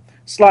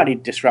 Slightly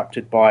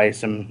disrupted by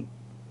some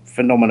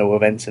phenomenal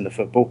events in the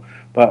football,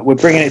 but we're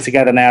bringing it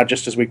together now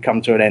just as we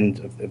come to an end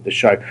of the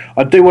show.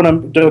 I do want to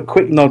do a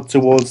quick nod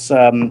towards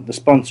the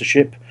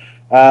sponsorship.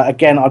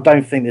 Again, I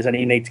don't think there's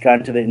any need to go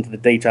into the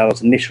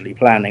details initially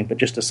planning, but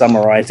just to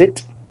summarise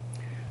it,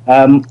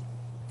 the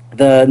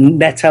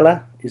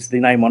Nutella is the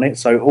name on it,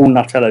 so all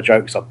Nutella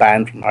jokes are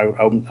banned from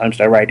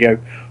Homestay Radio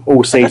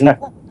all season.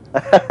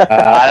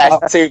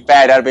 That's too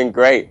bad. That'd have been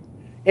great.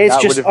 It's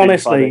just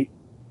honestly,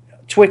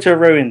 Twitter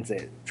ruins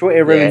it.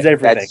 Twitter ruins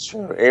everything. That's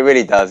true. It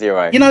really does. You're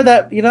right. You know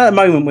that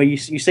moment where you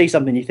see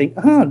something, you think,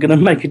 I'm going to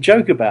make a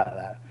joke about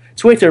that.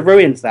 Twitter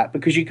ruins that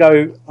because you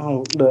go,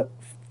 oh look,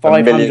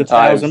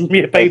 500,000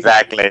 people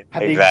exactly.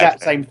 had the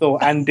exact same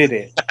thought and did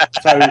it.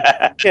 So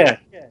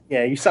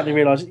Yeah, you suddenly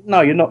realise,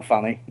 no, you're not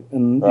funny,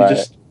 and you're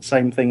just the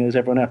same thing as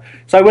everyone else.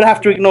 So we'll have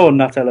to ignore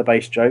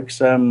Nutella-based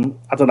jokes. I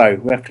don't know.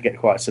 We have to get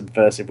quite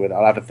subversive with it.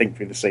 I'll have a think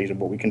through the season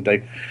what we can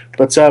do.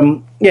 But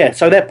so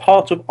they're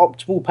part of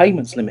Optimal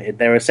Payments Limited.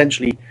 They're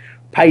essentially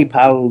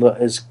PayPal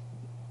that is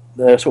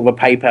sort of a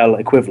PayPal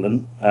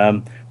equivalent,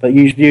 but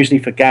usually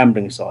for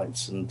gambling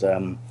sites. And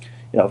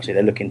obviously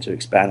they're looking to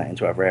expand that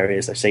into other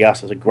areas. They see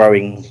us as a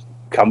growing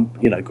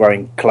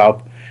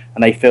club.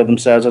 And they feel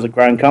themselves as a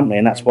growing company,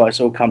 and that's why it's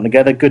all come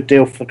together. Good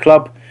deal for the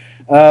club.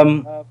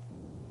 The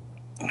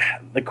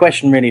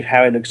question really of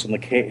how it looks on the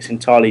kit is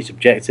entirely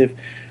subjective.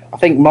 I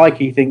think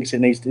Mikey thinks it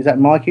needs. Is that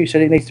Mikey who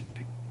said it needs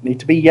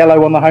to be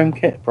yellow on the home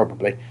kit?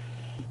 Probably.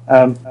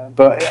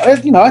 But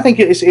I think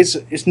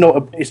it's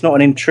not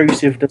an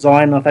intrusive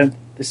design.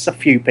 There's a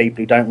few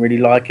people who don't really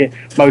like it.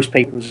 Most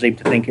people seem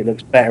to think it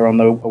looks better on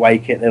the away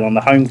kit than on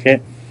the home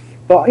kit.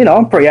 But,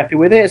 I'm pretty happy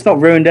with it. It's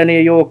not ruined any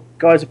of your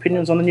guys'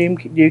 opinions on the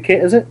new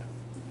kit, is it?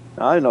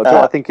 No, not at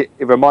all. I think it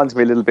reminds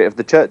me a little bit of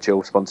the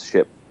Churchill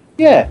sponsorship.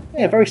 Yeah,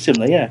 very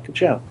similar. Yeah, good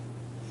shout.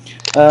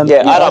 I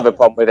don't have a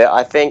problem with it.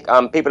 I think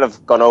people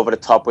have gone over the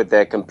top with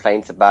their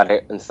complaints about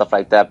it and stuff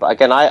like that. But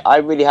again, I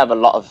really have a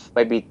lot of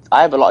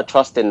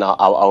trust in our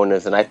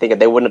owners, and I think if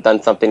they wouldn't have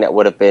done something that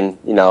would have been,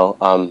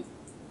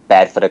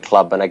 bad for the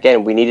club. And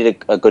again, we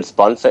needed a good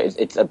sponsor.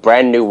 It's a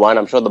brand new one.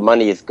 I'm sure the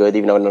money is good,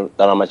 even though I don't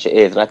know how much it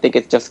is. And I think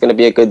it's just going to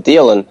be a good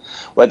deal. And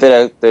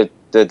whether the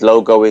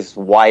logo is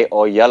white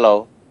or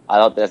yellow, I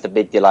don't think that's a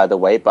big deal either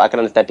way. But I can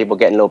understand people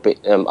getting a little bit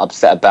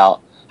upset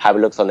about how it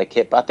looks on the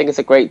kit. But I think it's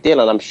a great deal,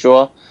 and I'm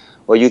sure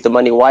we'll use the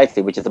money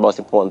wisely, which is the most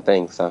important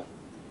thing. So.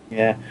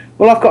 Yeah.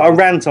 Well, I've got a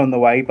rant on the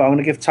way, but I'm going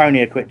to give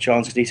Tony a quick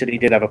chance because he said he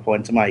did have a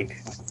point to make.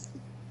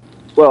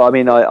 Well, I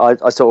mean,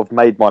 I sort of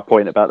made my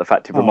point about the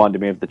fact it reminded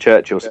me of the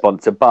Churchill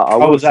sponsor, but I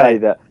will say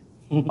that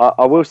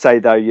I will say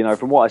though,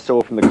 from what I saw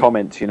from the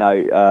comments,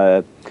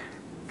 GAC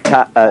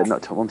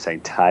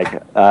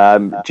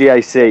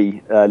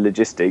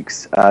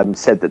Logistics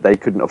said that they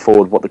couldn't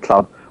afford what the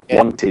club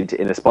wanted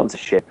in a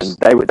sponsorship, and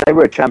they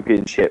were a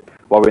championship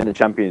while we're in the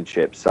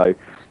championship. So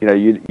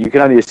you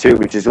can only assume,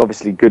 which is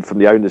obviously good from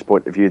the owner's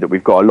point of view, that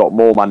we've got a lot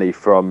more money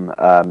from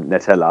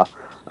Nutella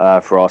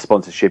for our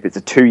sponsorship. It's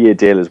a 2-year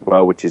deal as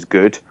well, which is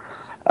good.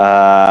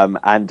 And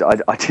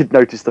I did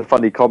notice the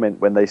funny comment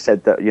when they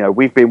said that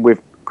we've been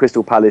with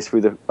Crystal Palace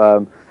through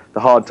the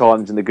hard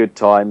times and the good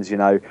times.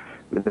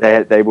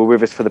 They were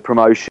with us for the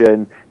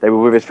promotion, they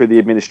were with us through the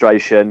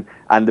administration,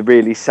 and the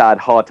really sad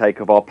heartache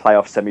of our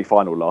playoff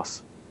semi-final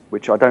loss,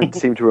 which I don't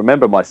seem to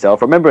remember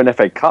myself. I remember an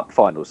FA Cup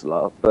finals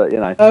lot, but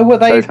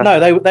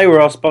they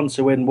were our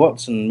sponsor when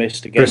Watson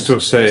missed against Bristol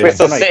City.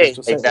 Bristol City,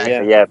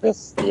 exactly. Yeah.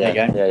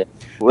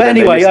 Well, but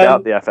anyway, they missed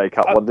out the FA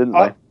Cup one, didn't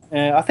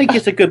they? I think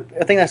that's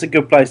a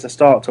good place to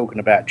start talking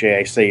about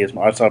GAC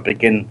as I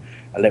begin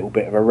a little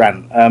bit of a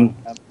rant.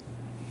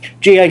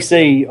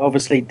 GAC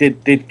obviously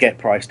did get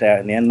priced out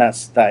in the end.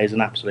 That is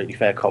an absolutely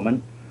fair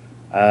comment.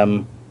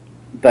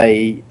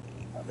 They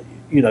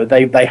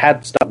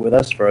had stuck with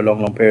us for a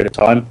long period of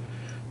time,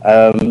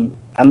 and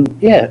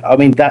I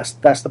mean that's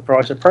the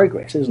price of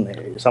progress, isn't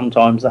it?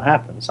 Sometimes that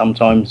happens.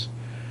 Sometimes,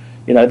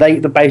 they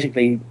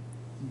basically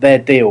their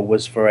deal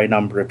was for a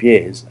number of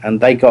years,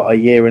 and they got a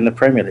year in the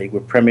Premier League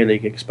with Premier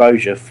League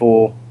exposure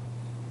for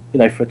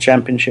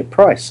Championship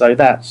price. So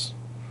that's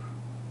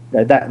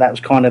that was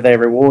kind of their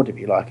reward, if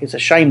you like. It's a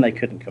shame they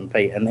couldn't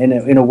compete, and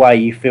in a way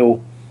you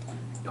feel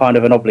kind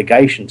of an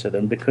obligation to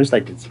them because they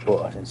did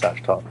support us in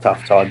such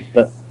tough times.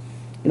 But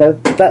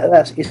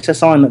it's a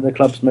sign that the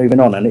club's moving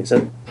on, and it's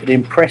an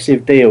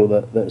impressive deal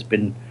that's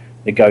been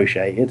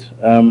negotiated.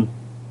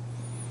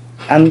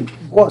 And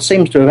what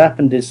seems to have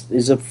happened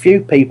is a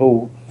few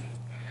people.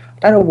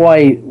 I don't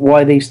know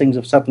why these things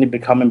have suddenly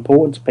become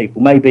important to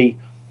people. Maybe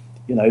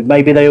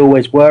they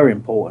always were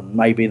important.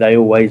 Maybe they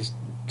always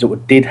sort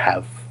of did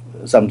have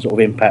some sort of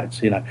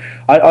impact.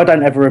 I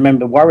don't ever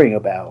remember worrying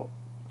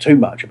too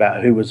much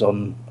about who was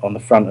on the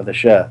front of the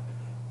shirt.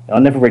 I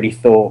never really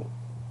thought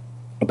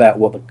about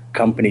what the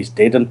companies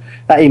did, and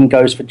that even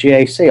goes for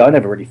GAC. I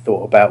never really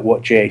thought about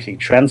what GAC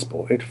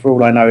transported. For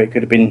all I know, it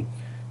could have been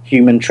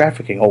human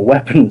trafficking or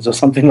weapons or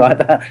something like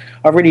that.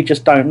 I really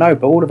just don't know.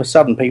 But all of a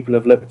sudden, people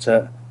have looked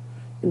at.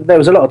 There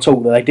was a lot of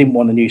talk that they didn't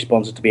want the new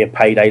sponsor to be a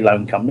payday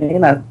loan company,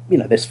 and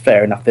that's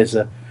fair enough. There's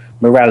a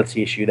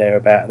morality issue there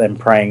about them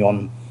preying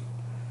on,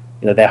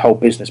 their whole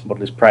business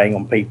model is preying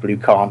on people who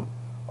can't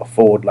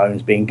afford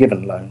loans being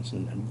given loans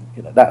and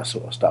that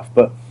sort of stuff.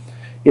 But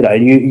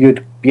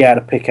you'd be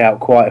able to pick out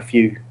quite a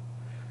few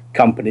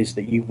companies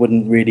that you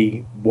wouldn't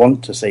really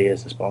want to see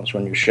as a sponsor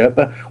on your shirt.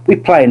 But we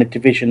play in a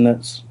division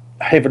that's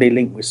heavily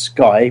linked with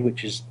Sky,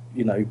 which is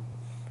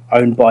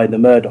owned by the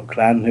Murdoch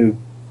clan, who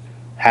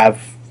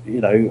have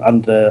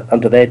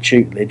under their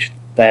tutelage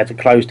they had to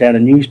close down a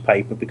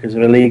newspaper because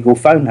of illegal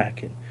phone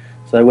hacking.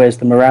 So where's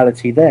the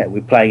morality there?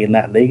 We're playing in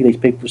that league. These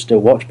people still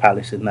watch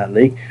Palace in that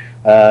league.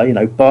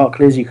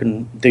 Barclays, you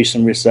can do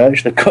some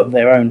research. They've got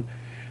their own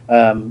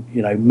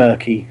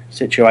murky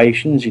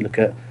situations. You look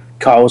at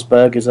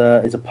Carlsberg is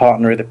a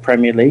partner of the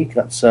Premier League.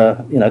 That's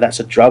that's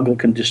a drug that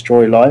can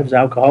destroy lives.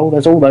 Alcohol.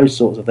 There's all those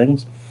sorts of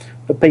things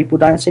that people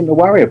don't seem to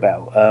worry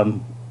about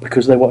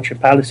because they're watching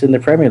Palace in the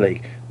Premier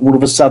League. All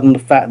of a sudden, the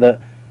fact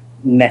that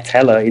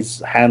Nutella is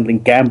handling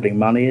gambling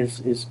money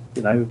is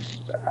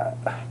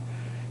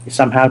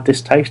somehow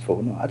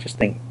distasteful. I just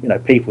think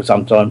people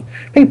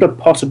have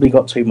possibly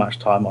got too much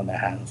time on their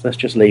hands. Let's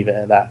just leave it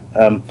at that.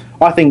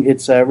 I think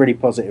it's a really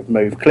positive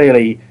move.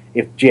 Clearly,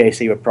 if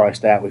GAC were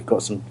priced out, we've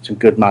got some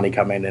good money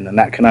coming in, and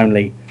that can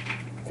only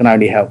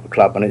help the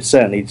club. And it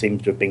certainly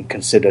seems to have been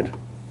considered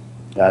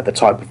the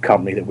type of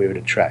company that we would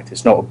attract.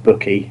 It's not a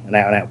bookie, an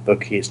out-and-out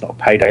bookie. It's not a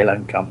payday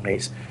loan company.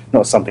 It's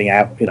not something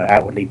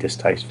outwardly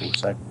distasteful.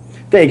 So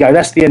there you go.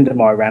 That's the end of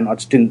my rant. I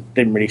just didn't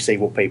really see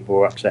what people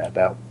were upset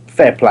about.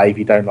 Fair play if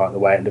you don't like the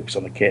way it looks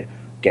on the kit.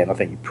 Again, I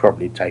think you're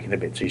probably taking it a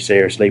bit too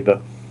seriously,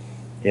 but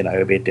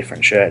it'll be a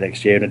different shirt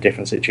next year in a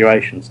different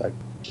situation, so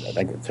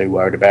don't get too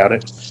worried about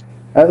it.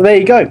 There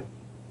you go.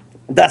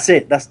 That's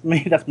it. That's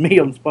me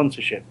on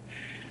sponsorship.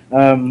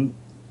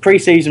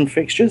 Pre-season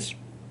fixtures.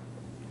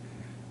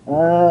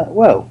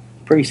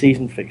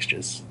 Pre-season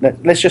fixtures.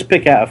 Let's just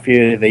pick out a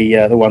few of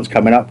the ones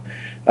coming up.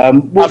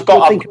 We'll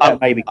think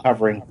about maybe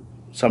covering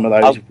some of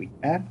those if we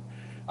can.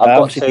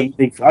 Obviously,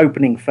 the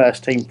opening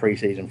first team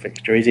pre-season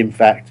fixture is in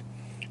fact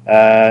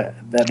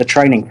the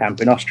training camp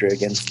in Austria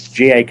against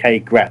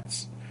GAK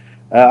Graz.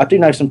 I do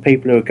know some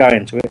people who are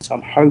going to it, so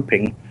I'm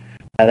hoping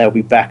they'll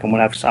be back and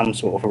we'll have some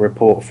sort of a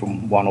report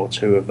from one or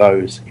two of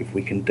those if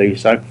we can do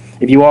so.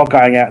 If you are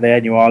going out there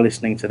and you are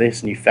listening to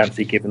this and you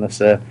fancy giving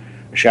us a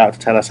shout to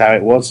tell us how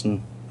it was,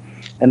 and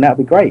that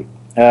would be great.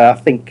 I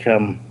think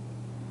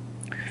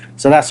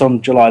so. That's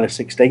on July the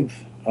 16th.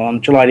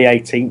 On July the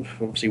 18th,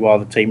 obviously while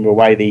the team are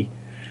away, the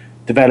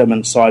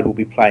development side will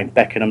be playing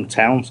Beckenham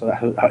Town, so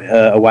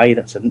that away.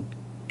 That's a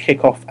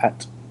kick-off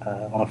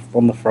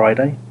on the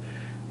Friday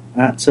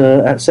at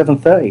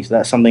 7:30. So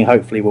that's something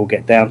hopefully we'll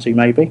get down to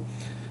maybe.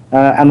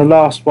 And the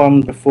last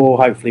one before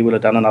hopefully we'll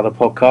have done another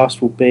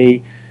podcast will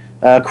be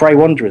Cray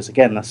Wanderers.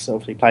 Again, that's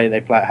obviously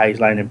they play at Hayes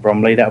Lane in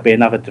Bromley. That'll be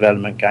another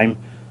development game.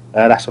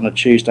 That's on a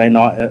Tuesday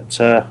night at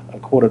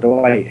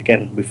 7:45.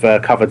 Again, we've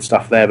covered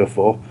stuff there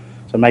before,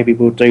 so maybe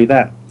we'll do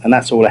that. And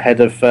that's all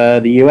ahead of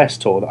the US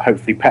tour that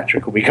hopefully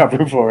Patrick will be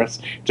covering for us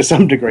to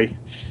some degree.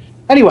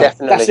 Anyway,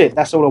 Definitely. That's it.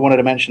 That's all I wanted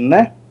to mention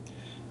there.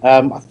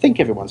 I think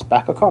everyone's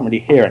back. I can't really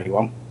hear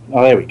anyone.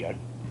 Oh, there we go.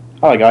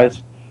 Hi,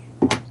 guys.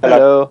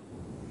 Hello.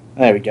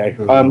 There we go.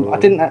 I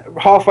didn't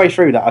halfway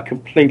through that. I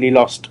completely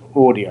lost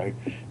audio,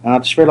 and I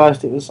just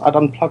realised I'd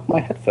unplugged my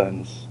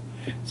headphones,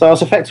 so I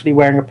was effectively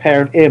wearing a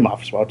pair of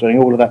earmuffs while doing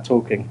all of that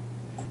talking.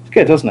 It's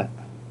good, doesn't it?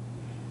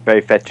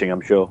 Very fetching,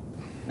 I'm sure.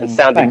 And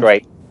sounded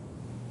great.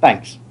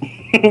 Thanks.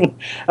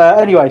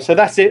 Anyway, so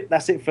that's it.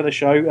 That's it for the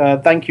show.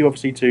 Thank you,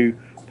 obviously, to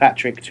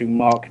Patrick, to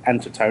Mark,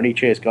 and to Tony.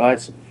 Cheers,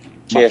 guys.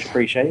 Much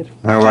appreciated.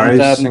 No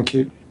worries. Thank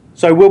you.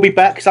 So we'll be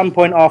back some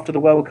point after the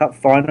World Cup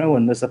final,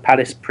 and as the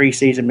Palace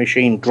pre-season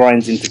machine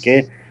grinds into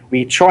gear,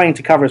 we're trying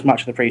to cover as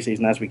much of the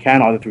pre-season as we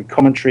can, either through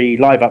commentary,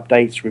 live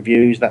updates,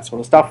 reviews, that sort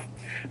of stuff.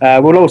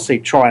 We'll also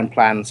try and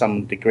plan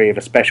some degree of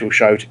a special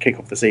show to kick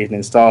off the season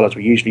in style, as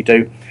we usually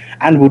do,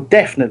 and we'll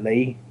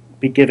definitely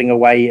be giving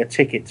away a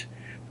ticket,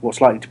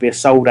 what's likely to be a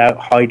sold-out,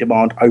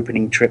 high-demand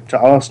opening trip to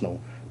Arsenal.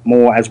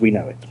 More as we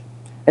know it.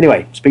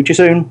 Anyway, speak to you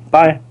soon.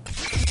 Bye.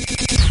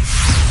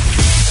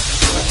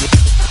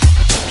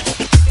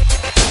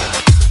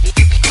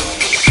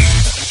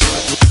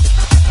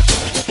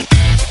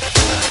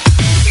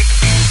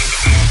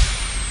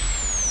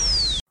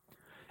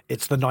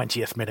 It's the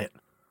 90th minute.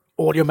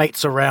 All your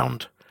mates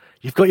around.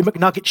 You've got your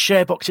McNugget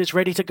share boxes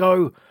ready to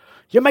go.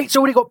 Your mate's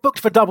already got booked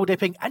for double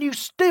dipping, and you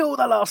steal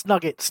the last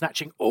nugget,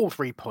 snatching all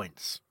 3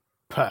 points.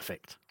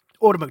 Perfect.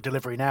 Order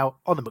McDelivery now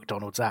on the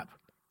McDonald's app.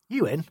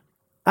 You in?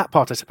 At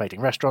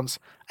participating restaurants,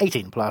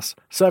 18 plus,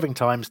 serving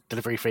times,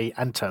 delivery fee,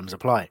 and terms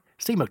apply.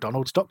 See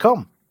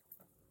mcdonalds.com.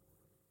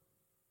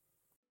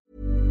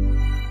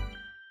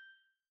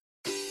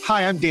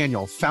 Hi, I'm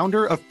Daniel,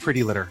 founder of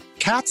Pretty Litter.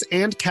 Cats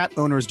and cat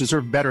owners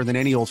deserve better than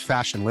any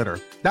old-fashioned litter.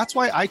 That's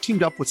why I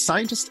teamed up with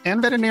scientists and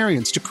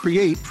veterinarians to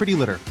create Pretty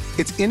Litter.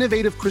 Its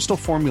innovative crystal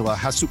formula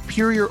has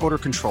superior odor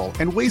control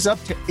and weighs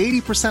up to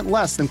 80%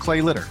 less than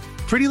clay litter.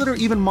 Pretty Litter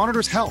even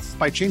monitors health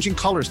by changing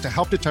colors to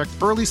help detect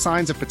early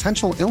signs of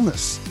potential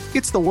illness.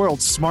 It's the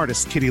world's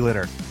smartest kitty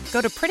litter.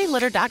 Go to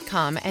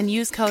prettylitter.com and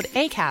use code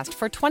ACAST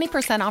for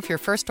 20% off your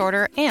first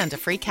order and a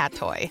free cat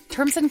toy.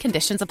 Terms and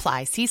conditions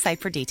apply. See site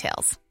for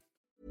details.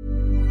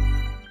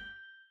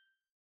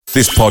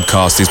 This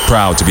podcast is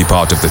proud to be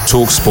part of the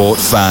TalkSport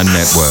Fan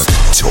Network.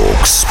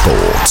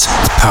 TalkSport.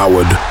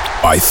 Powered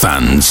by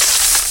fans.